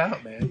this stuff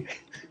out, man.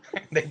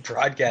 They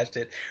broadcast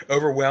it,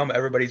 overwhelm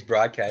everybody's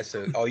broadcast,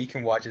 so all you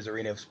can watch is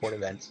Arena of Sport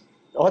events.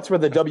 Oh, that's where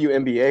the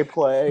WNBA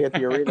play at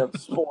the Arena of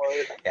Sport.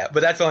 Yeah,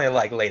 but that's only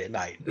late at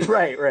night.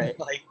 Right.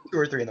 2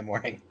 or 3 in the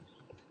morning.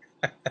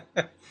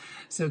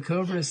 So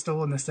Cobra has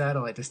stolen the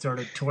satellite to start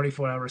a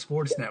 24-hour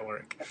sports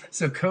network.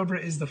 So Cobra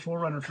is the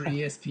forerunner for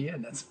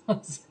ESPN. That's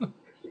awesome.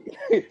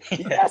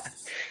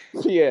 Yes.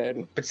 Yeah.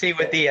 But see,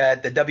 with the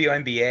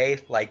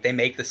WNBA, they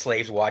make the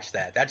slaves watch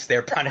that. That's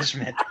their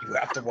punishment. You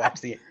have to watch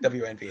the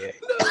WNBA.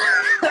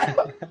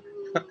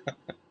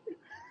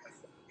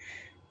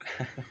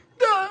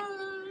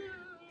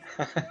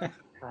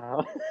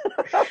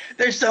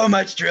 There's so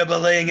much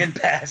dribbling and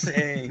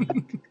passing.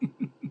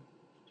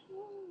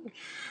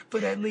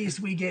 But at least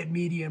we get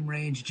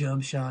medium-range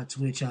jump shots,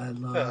 which I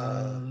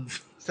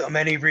love. So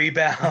many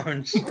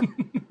rebounds.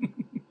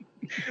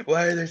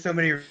 Why are there so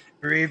many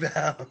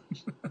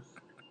rebounds?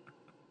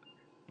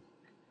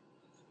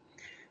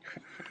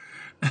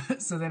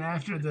 So then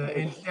after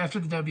the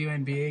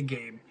WNBA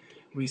game,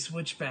 we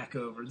switch back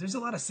over. There's a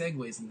lot of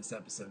segues in this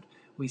episode.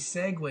 We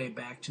segue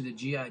back to the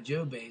G.I.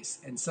 Joe base,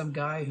 and some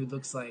guy who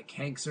looks like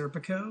Hank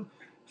Serpico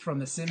from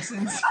The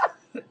Simpsons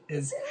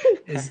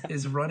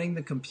is running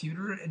the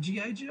computer at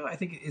G.I. Joe. I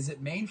think, is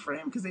it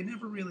mainframe? Because they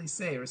never really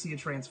say, or is he a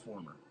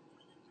transformer?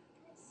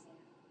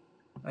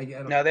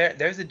 No,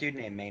 there's a dude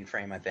named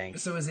Mainframe, I think.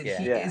 So is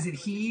it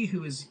he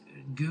who is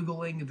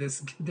Googling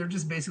this? They're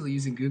just basically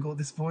using Google at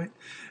this point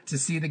to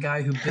see the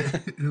guy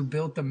who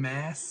built the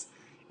mass,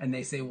 and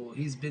they say, well,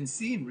 he's been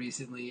seen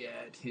recently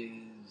at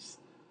his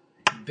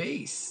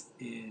base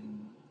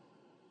in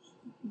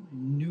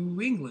New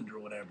England or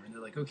whatever, and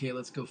they're like, okay,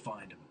 let's go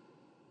find him.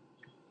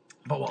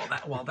 But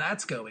while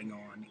that's going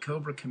on,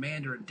 Cobra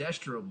Commander and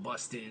Destro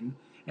bust in.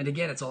 And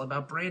again, it's all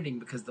about branding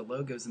because the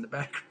logo's in the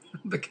background,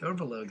 the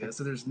Cobra logo.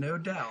 So there's no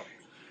doubt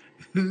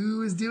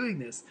who is doing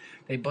this.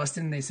 They bust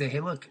in and they say,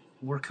 hey, look,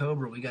 we're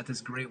Cobra. We got this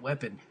great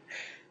weapon.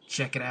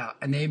 Check it out.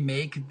 And they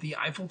make the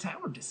Eiffel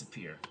Tower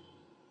disappear.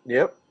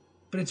 Yep.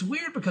 But it's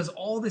weird because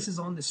all this is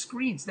on the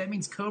screen. So that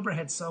means Cobra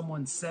had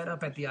someone set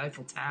up at the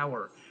Eiffel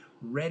Tower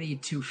ready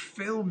to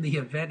film the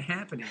event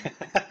happening.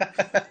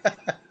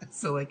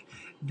 So,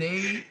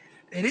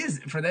 it is,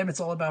 for them, it's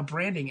all about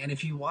branding. And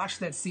if you watch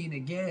that scene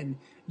again,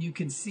 you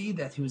can see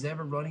that who's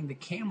ever running the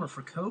camera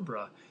for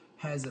Cobra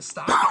has a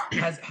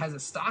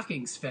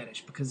stockings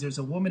fetish, because there's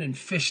a woman in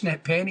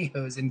fishnet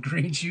pantyhose and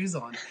green shoes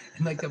on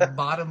in the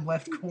bottom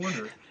left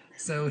corner.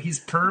 So he's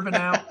perving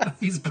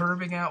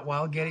out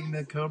while getting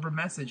the Cobra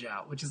message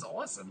out, which is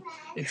awesome.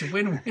 It's a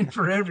win-win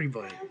for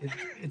everybody.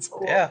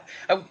 Yeah.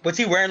 Was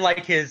he wearing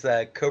his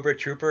Cobra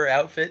Trooper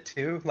outfit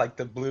too?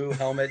 The blue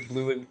helmet,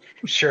 blue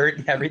shirt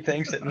and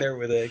everything, sitting there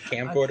with a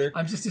camcorder?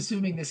 I'm just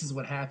assuming this is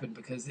what happened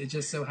because it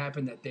just so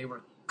happened that they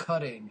were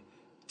cutting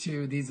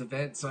to these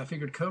events. So I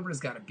figured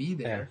Cobra's got to be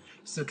there. Yeah.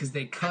 So because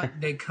they cut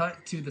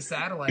to the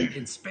satellite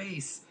in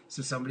space.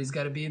 So somebody's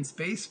got to be in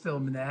space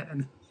filming that.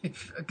 And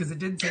because it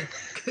didn't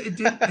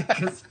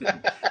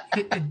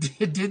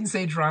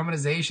say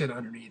dramatization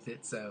underneath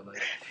it, so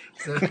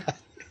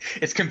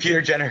it's computer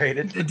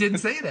generated. It didn't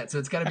say that, so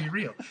it's got to be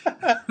real.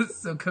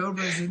 So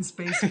Cobra's in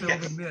space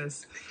filming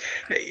this.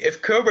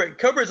 If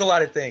Cobra's a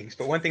lot of things,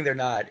 but one thing they're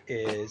not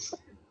is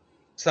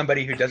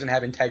somebody who doesn't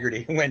have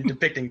integrity when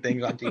depicting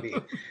things on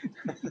TV.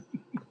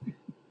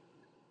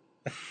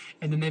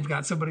 And then they've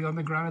got somebody on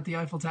the ground at the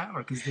Eiffel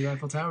Tower because the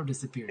Eiffel Tower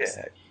disappears.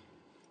 Yeah.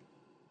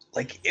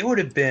 It would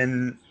have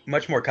been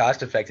much more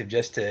cost effective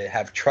just to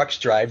have trucks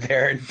drive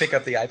there and pick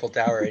up the Eiffel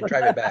Tower and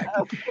drive it back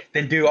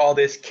than do all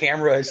this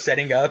camera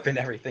setting up and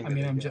everything. I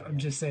mean, I'm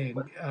just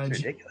saying. It's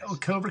ridiculous.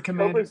 Cobra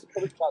Commander.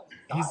 Cobra's about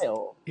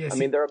style.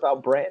 They're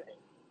about branding.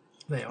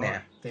 They are.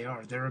 Yeah. They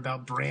are. They're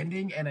about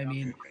branding. And I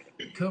mean,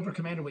 Cobra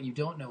Commander, what you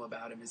don't know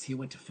about him is he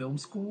went to film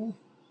school.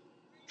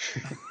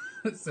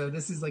 So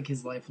this is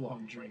his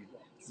lifelong dream,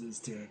 is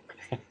to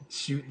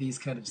shoot these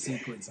kind of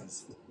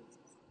sequences.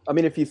 I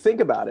mean, if you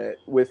think about it,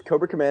 with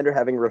Cobra Commander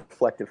having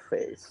reflective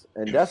face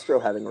and Destro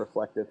having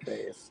reflective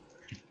face,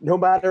 no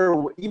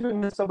matter,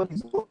 even if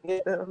somebody's looking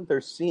at them,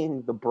 they're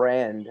seeing the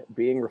brand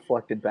being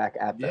reflected back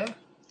at them.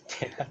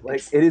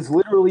 Like, it is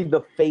literally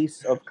the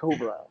face of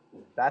Cobra.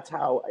 That's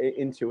how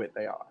into it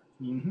they are.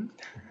 Mm-hmm.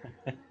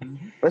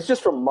 That's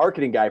just from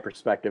marketing guy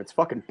perspective. It's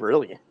fucking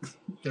brilliant.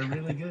 They're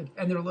really good,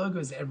 and their logo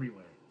is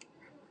everywhere.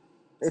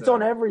 It's So,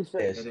 on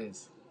everything. It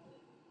is.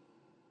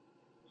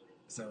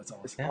 So it's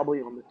It's awesome.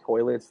 probably on the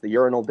toilets, the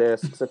urinal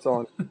discs. It's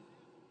on.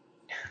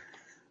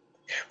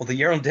 Well, the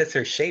urinal discs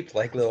are shaped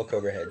like little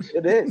cobra heads.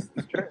 It is.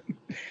 It's true.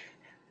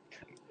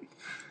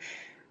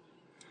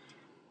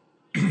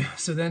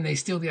 So then they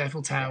steal the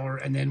Eiffel Tower,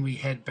 and then we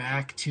head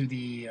back to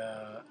the,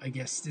 I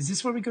guess, is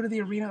this where we go to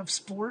the Arena of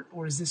Sport,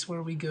 or is this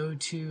where we go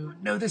to,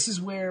 no, this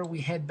is where we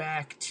head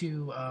back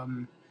to,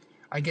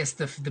 I guess,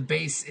 the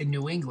base in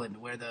New England,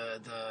 where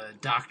the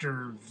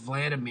Dr.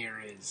 Vladimir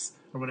is,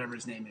 or whatever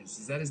his name is.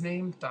 Is that his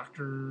name?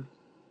 Dr.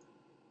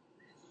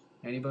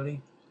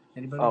 Anybody?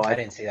 Oh, I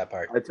didn't see that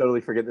part. I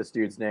totally forget this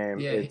dude's name.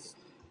 Yeah, It's,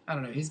 I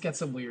don't know. He's got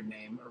some weird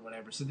name or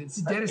whatever. So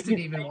Dennis didn't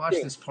even watch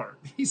this part.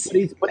 He's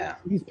he's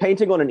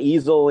painting on an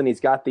easel, and he's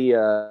got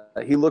the.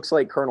 He looks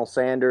like Colonel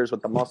Sanders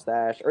with the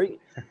mustache, or he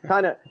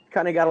kind of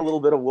got a little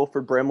bit of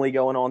Wilford Brimley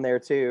going on there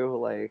too.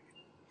 Like,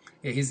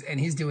 yeah,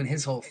 he's doing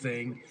his whole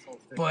thing.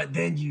 But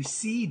then you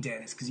see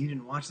Dennis, because you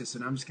didn't watch this,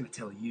 and I'm just going to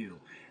tell you.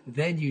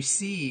 Then you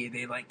see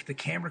the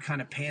camera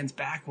kind of pans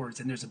backwards,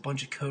 and there's a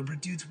bunch of Cobra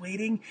dudes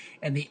waiting,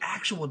 and the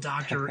actual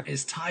doctor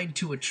is tied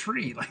to a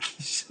tree. Like,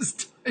 he's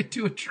just tied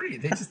to a tree.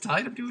 They just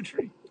tied him to a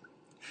tree.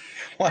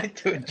 Why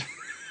do it?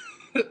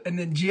 And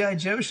then G.I.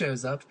 Joe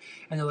shows up,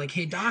 and they're like,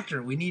 "Hey,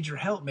 doctor, we need your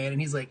help, man."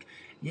 And he's like,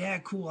 "Yeah,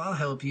 cool, I'll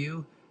help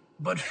you.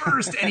 But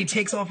first," and he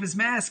takes off his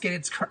mask, and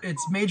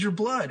it's Major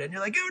Blood. And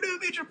you're like, "Oh, no,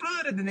 Major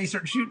Blood." And then they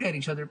start shooting at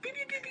each other. Beep,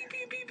 beep, beep, beep,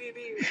 beep, beep, beep,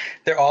 beep.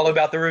 They're all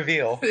about the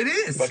reveal. It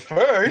is. But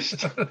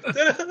first,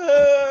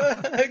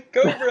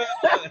 Cobra.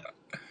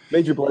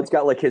 Major Blood's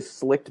got like his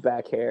slicked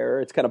back hair.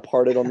 It's kind of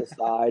parted on the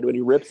side when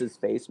he rips his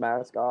face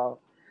mask off.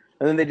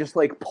 And then they just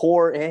like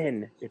pour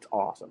in. It's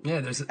awesome. Yeah,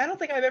 I don't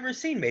think I've ever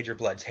seen Major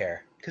Blood's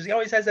hair because he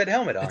always has that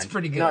helmet on. it's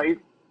pretty good.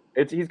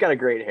 No, he's got a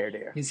great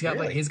hairdo. He's got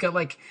Really? he's got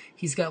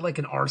like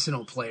an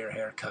Arsenal player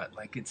haircut.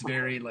 Like, it's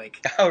very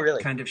like Oh,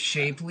 really? kind of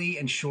shapely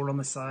and short on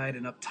the side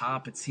and up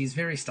top. He's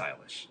very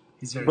stylish.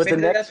 He's very But the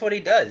Maybe next- that's what he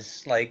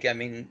does. Like, I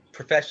mean,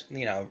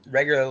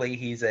 regularly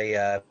he's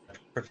a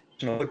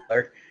professional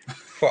player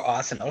for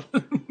Arsenal.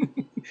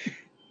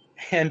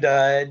 And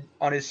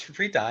on his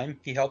free time,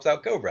 he helps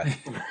out Cobra.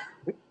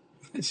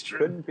 It's true.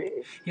 Couldn't be.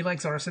 He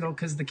likes Arsenal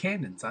because the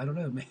cannons. I don't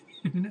know, maybe.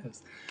 Who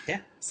knows? Yeah.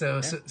 So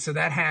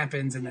that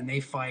happens, and then they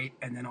fight,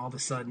 and then all of a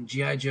sudden,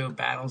 G.I. Joe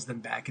battles them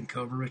back, and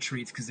Cobra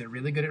retreats because they're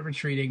really good at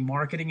retreating,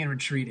 marketing, and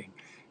retreating.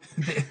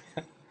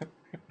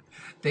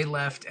 They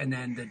left, and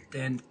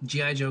then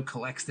G.I. Joe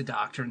collects the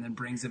doctor and then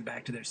brings him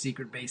back to their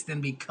secret base.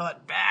 Then we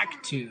cut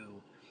back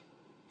to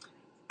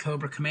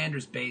Cobra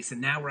Commander's base, and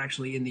now we're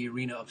actually in the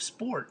Arena of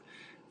Sport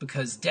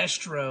because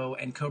Destro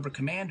and Cobra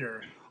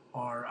Commander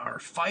are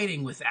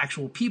fighting with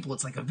actual people.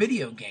 It's like a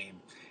video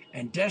game.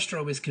 And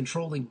Destro is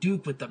controlling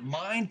Duke with the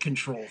mind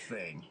control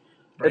thing.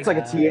 Right? It's like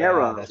a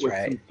tiara that's with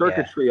right. some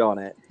circuitry on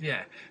it.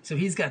 Yeah. So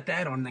he's got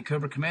that on, and then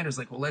Cobra Commander's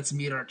like, well, let's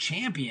meet our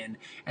champion.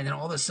 And then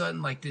all of a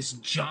sudden, like, this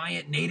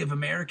giant Native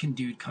American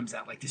dude comes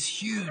out, like this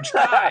huge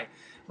guy.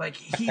 Like,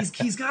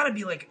 he's got to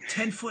be like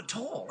 10 foot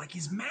tall. Like,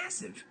 he's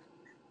massive.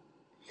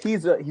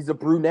 He's a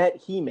brunette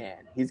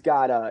He-Man. He's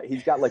got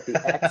like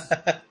the X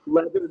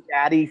leather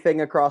daddy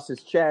thing across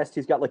his chest.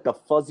 He's got like the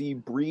fuzzy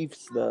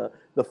briefs, the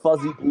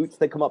fuzzy boots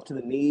that come up to the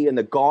knee, and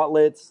the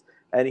gauntlets.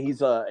 And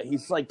he's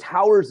like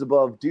towers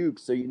above Duke,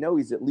 so you know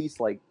he's at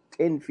least like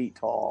 10 feet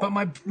tall.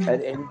 But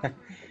and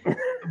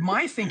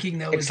my thinking,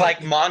 though, It's is like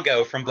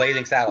Mongo from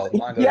Blazing Saddles.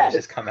 Mongo Yes.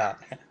 has just come out.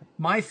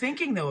 my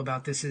thinking, though,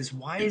 about this is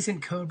why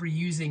isn't Cobra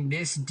using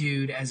this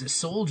dude as a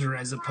soldier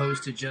as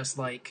opposed to just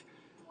like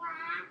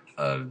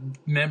a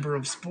member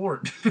of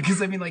sport?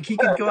 Because I mean, like, he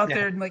could go out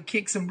there and like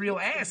kick some real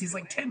ass. He's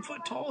like 10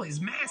 foot tall.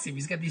 He's massive.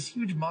 He's got these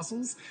huge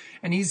muscles,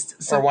 and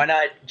Or why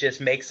not just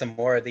make some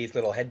more of these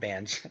little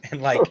headbands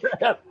and like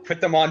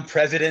put them on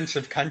presidents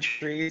of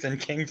countries and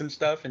kings and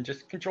stuff and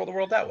just control the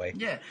world that way?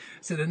 Yeah.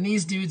 So then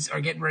these dudes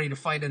are getting ready to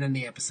fight, and then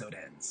the episode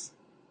ends.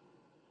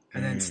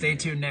 And then stay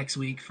tuned next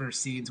week for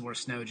scenes where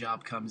Snow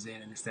Job comes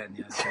in and this, that, and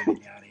the other, and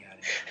yada,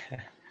 yada,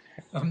 yada.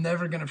 I'm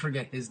never going to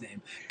forget his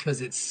name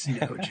because it's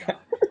Snow Job.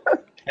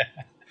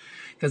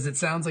 Because it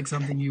sounds like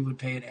something you would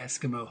pay an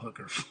Eskimo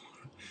hooker for.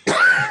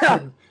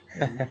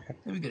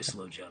 Let me get a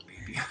slow job,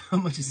 baby. How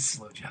much is a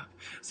slow job?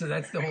 So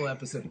that's the whole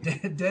episode.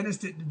 Dennis,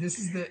 this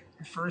is the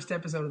first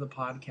episode of the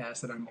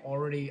podcast that I'm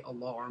already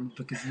alarmed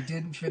because you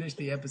didn't finish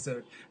the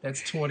episode.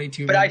 That's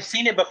 22 But I've minutes.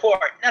 seen it before.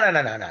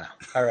 No.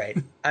 All right.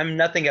 I'm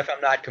nothing if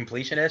I'm not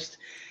completionist.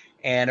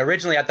 And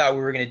originally I thought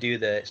we were going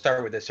to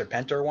start with the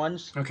Serpentor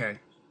ones. Okay.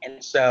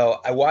 And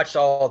so I watched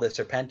all the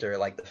Serpentor,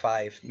 like the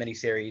 5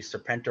 miniseries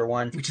Serpentor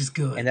one. Which is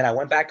good. And then I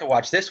went back to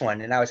watch this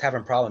one, and I was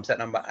having problems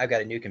setting up. I've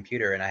got a new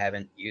computer, and I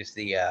haven't used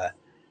the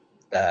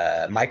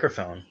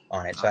microphone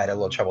on it, so I had a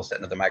little trouble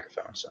setting up the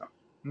microphone. So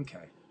Okay.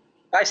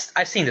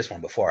 I've seen this one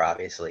before,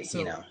 obviously. So-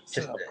 you know,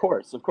 so- just of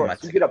course, Come on.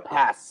 you get a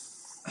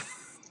pass.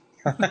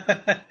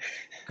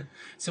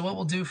 So what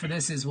we'll do for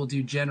this is we'll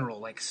do general,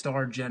 like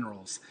star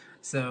generals.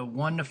 So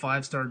 1 to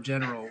 5-star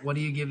general. What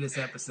do you give this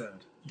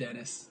episode,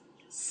 Dennis?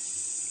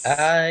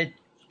 I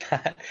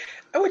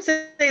would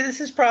say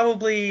this is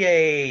probably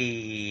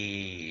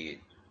a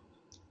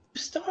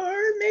star,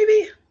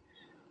 maybe.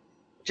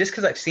 Just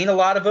because I've seen a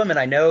lot of them and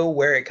I know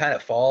where it kind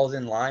of falls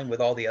in line with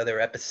all the other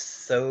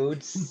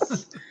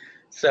episodes.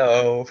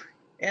 So,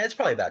 yeah, it's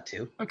probably about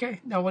 2.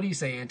 Okay. Now, what do you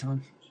say,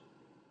 Anton?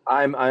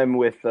 I'm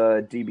with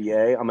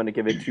DBA. I'm going to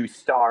give it 2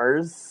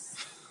 stars.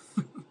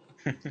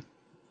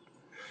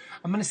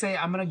 I'm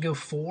gonna go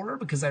 4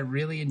 because I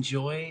really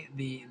enjoy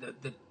the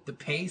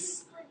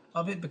pace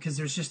of it, because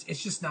it's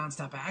just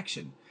nonstop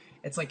action.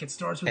 It's like it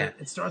starts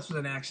with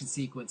an action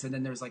sequence, and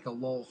then there's like a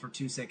lull for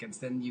 2 seconds.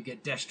 Then you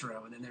get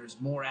Destro, and then there's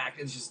more act.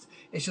 It's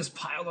just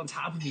piled on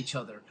top of each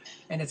other,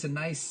 and it's a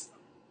nice,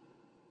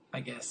 I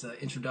guess,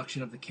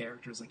 introduction of the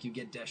characters. Like you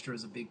get Destro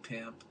as a big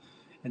pimp,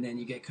 and then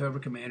you get Cobra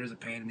Commander as a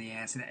pain in the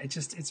ass, and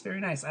it's very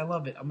nice. I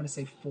love it. I'm gonna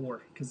say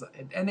 4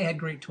 and they had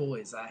great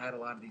toys. I had a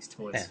lot of these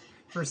toys. Yeah.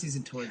 First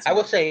season toys. I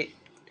will say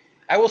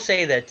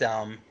that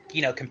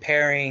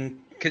comparing,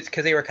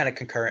 because they were kind of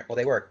concurrent. Well,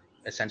 they were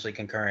essentially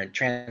concurrent.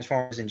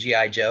 Transformers and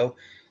G.I. Joe.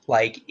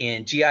 Like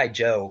in G.I.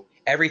 Joe,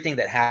 everything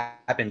that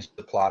happens to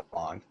the plot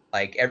along.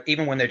 Like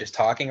even when they're just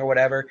talking or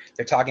whatever,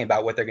 they're talking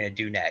about what they're going to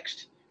do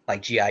next.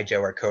 Like G.I.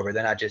 Joe or Cobra,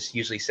 they're not just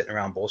usually sitting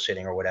around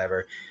bullshitting or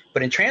whatever.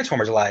 But in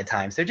Transformers, a lot of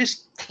times they're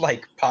just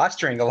like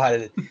posturing a lot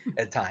of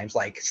at times.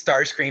 Like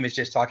Starscream is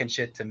just talking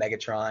shit to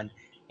Megatron.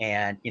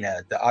 And,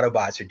 the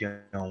Autobots are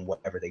doing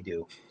whatever they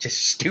do.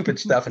 Just stupid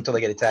stuff until they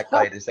get attacked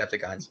by the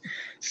Decepticons.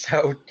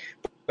 So,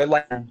 but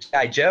like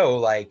G.I. Joe,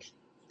 like,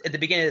 at the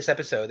beginning of this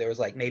episode, there was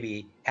like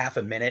maybe half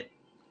a minute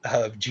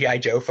of G.I.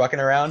 Joe fucking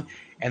around,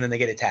 and then they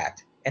get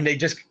attacked. And they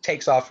just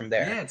takes off from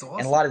there. Yeah, it's awesome.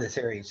 And a lot of the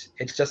series,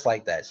 it's just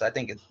like that. So I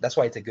think that's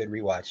why it's a good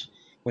rewatch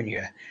when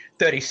you're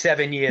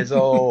 37 years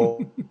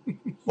old.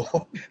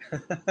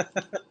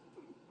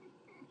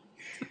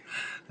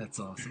 That's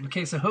awesome.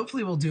 Okay, so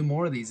hopefully we'll do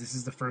more of these. This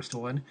is the first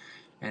one,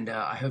 and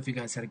I hope you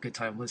guys had a good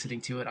time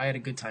listening to it. I had a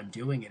good time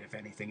doing it, if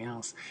anything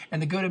else.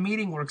 And the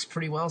GoToMeeting works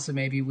pretty well, so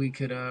maybe we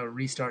could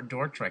restart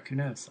Dork Trek. Who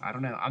knows? I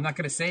don't know. I'm not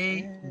going to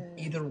say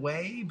either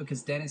way,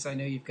 because, Dennis, I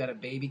know you've got a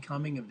baby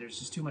coming, and there's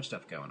just too much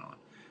stuff going on.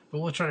 But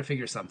we'll try to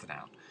figure something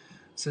out.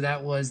 So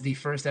that was the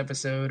first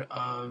episode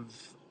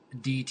of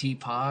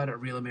DT Pod, a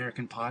Real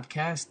American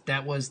Podcast.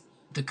 That was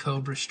The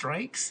Cobra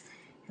Strikes,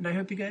 and I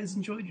hope you guys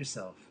enjoyed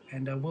yourself.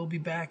 And we'll be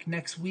back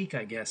next week,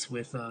 I guess,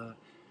 with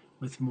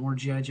more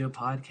G.I. Joe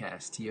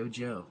podcast. Yo,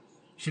 Joe.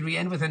 Should we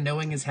end with a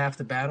knowing is half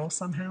the battle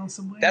somehow,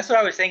 some way? That's what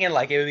I was thinking.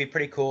 Like, it would be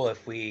pretty cool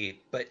if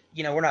but,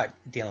 we're not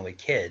dealing with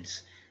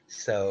kids.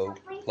 So,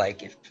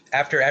 like, if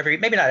after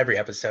maybe not every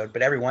episode,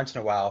 but every once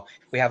in a while,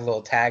 we have a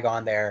little tag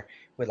on there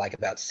with, like,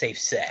 about safe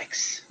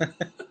sex.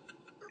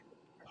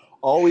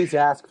 Always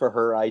ask for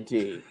her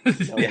ID.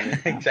 Yeah,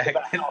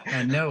 exactly.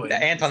 I know it.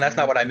 Anton, that's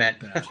not what I meant.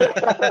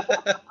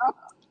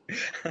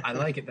 I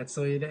like it. That's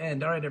the way to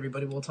end. All right,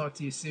 everybody. We'll talk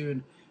to you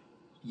soon.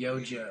 Yo,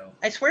 Joe.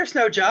 I swear it's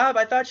no job.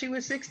 I thought she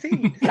was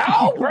 16.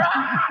 Cobra!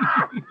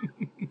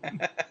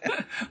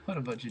 What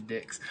a bunch of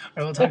dicks.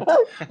 All right,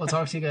 we'll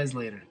talk to you guys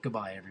later.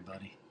 Goodbye,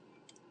 everybody.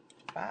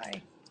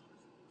 Bye.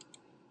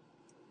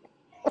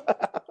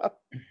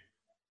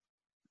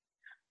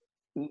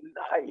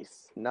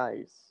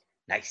 Nice.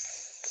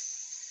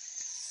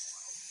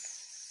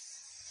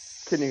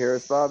 Can you hear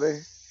us,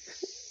 Bobby?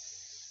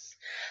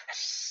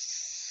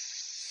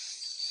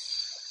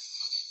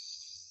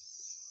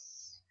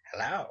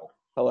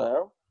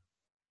 Hello?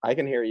 I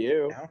can hear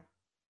you. No?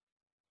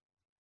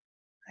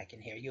 I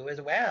can hear you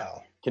as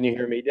well. Can you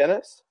hear me,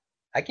 Dennis?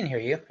 I can hear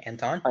you,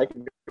 Anton. I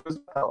can hear you as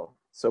well.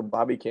 So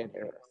Bobby can't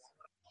hear us.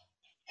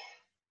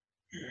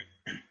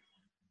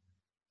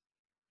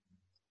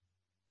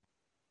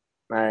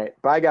 All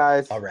right. Bye,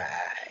 guys. All right.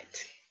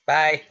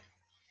 Bye.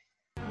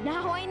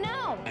 Now I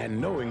know. And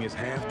knowing is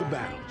half the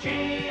battle.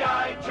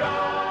 G.I.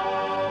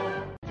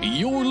 Joe!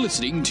 You're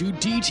listening to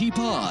DT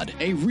Pod,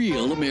 a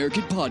Real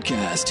American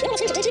Podcast.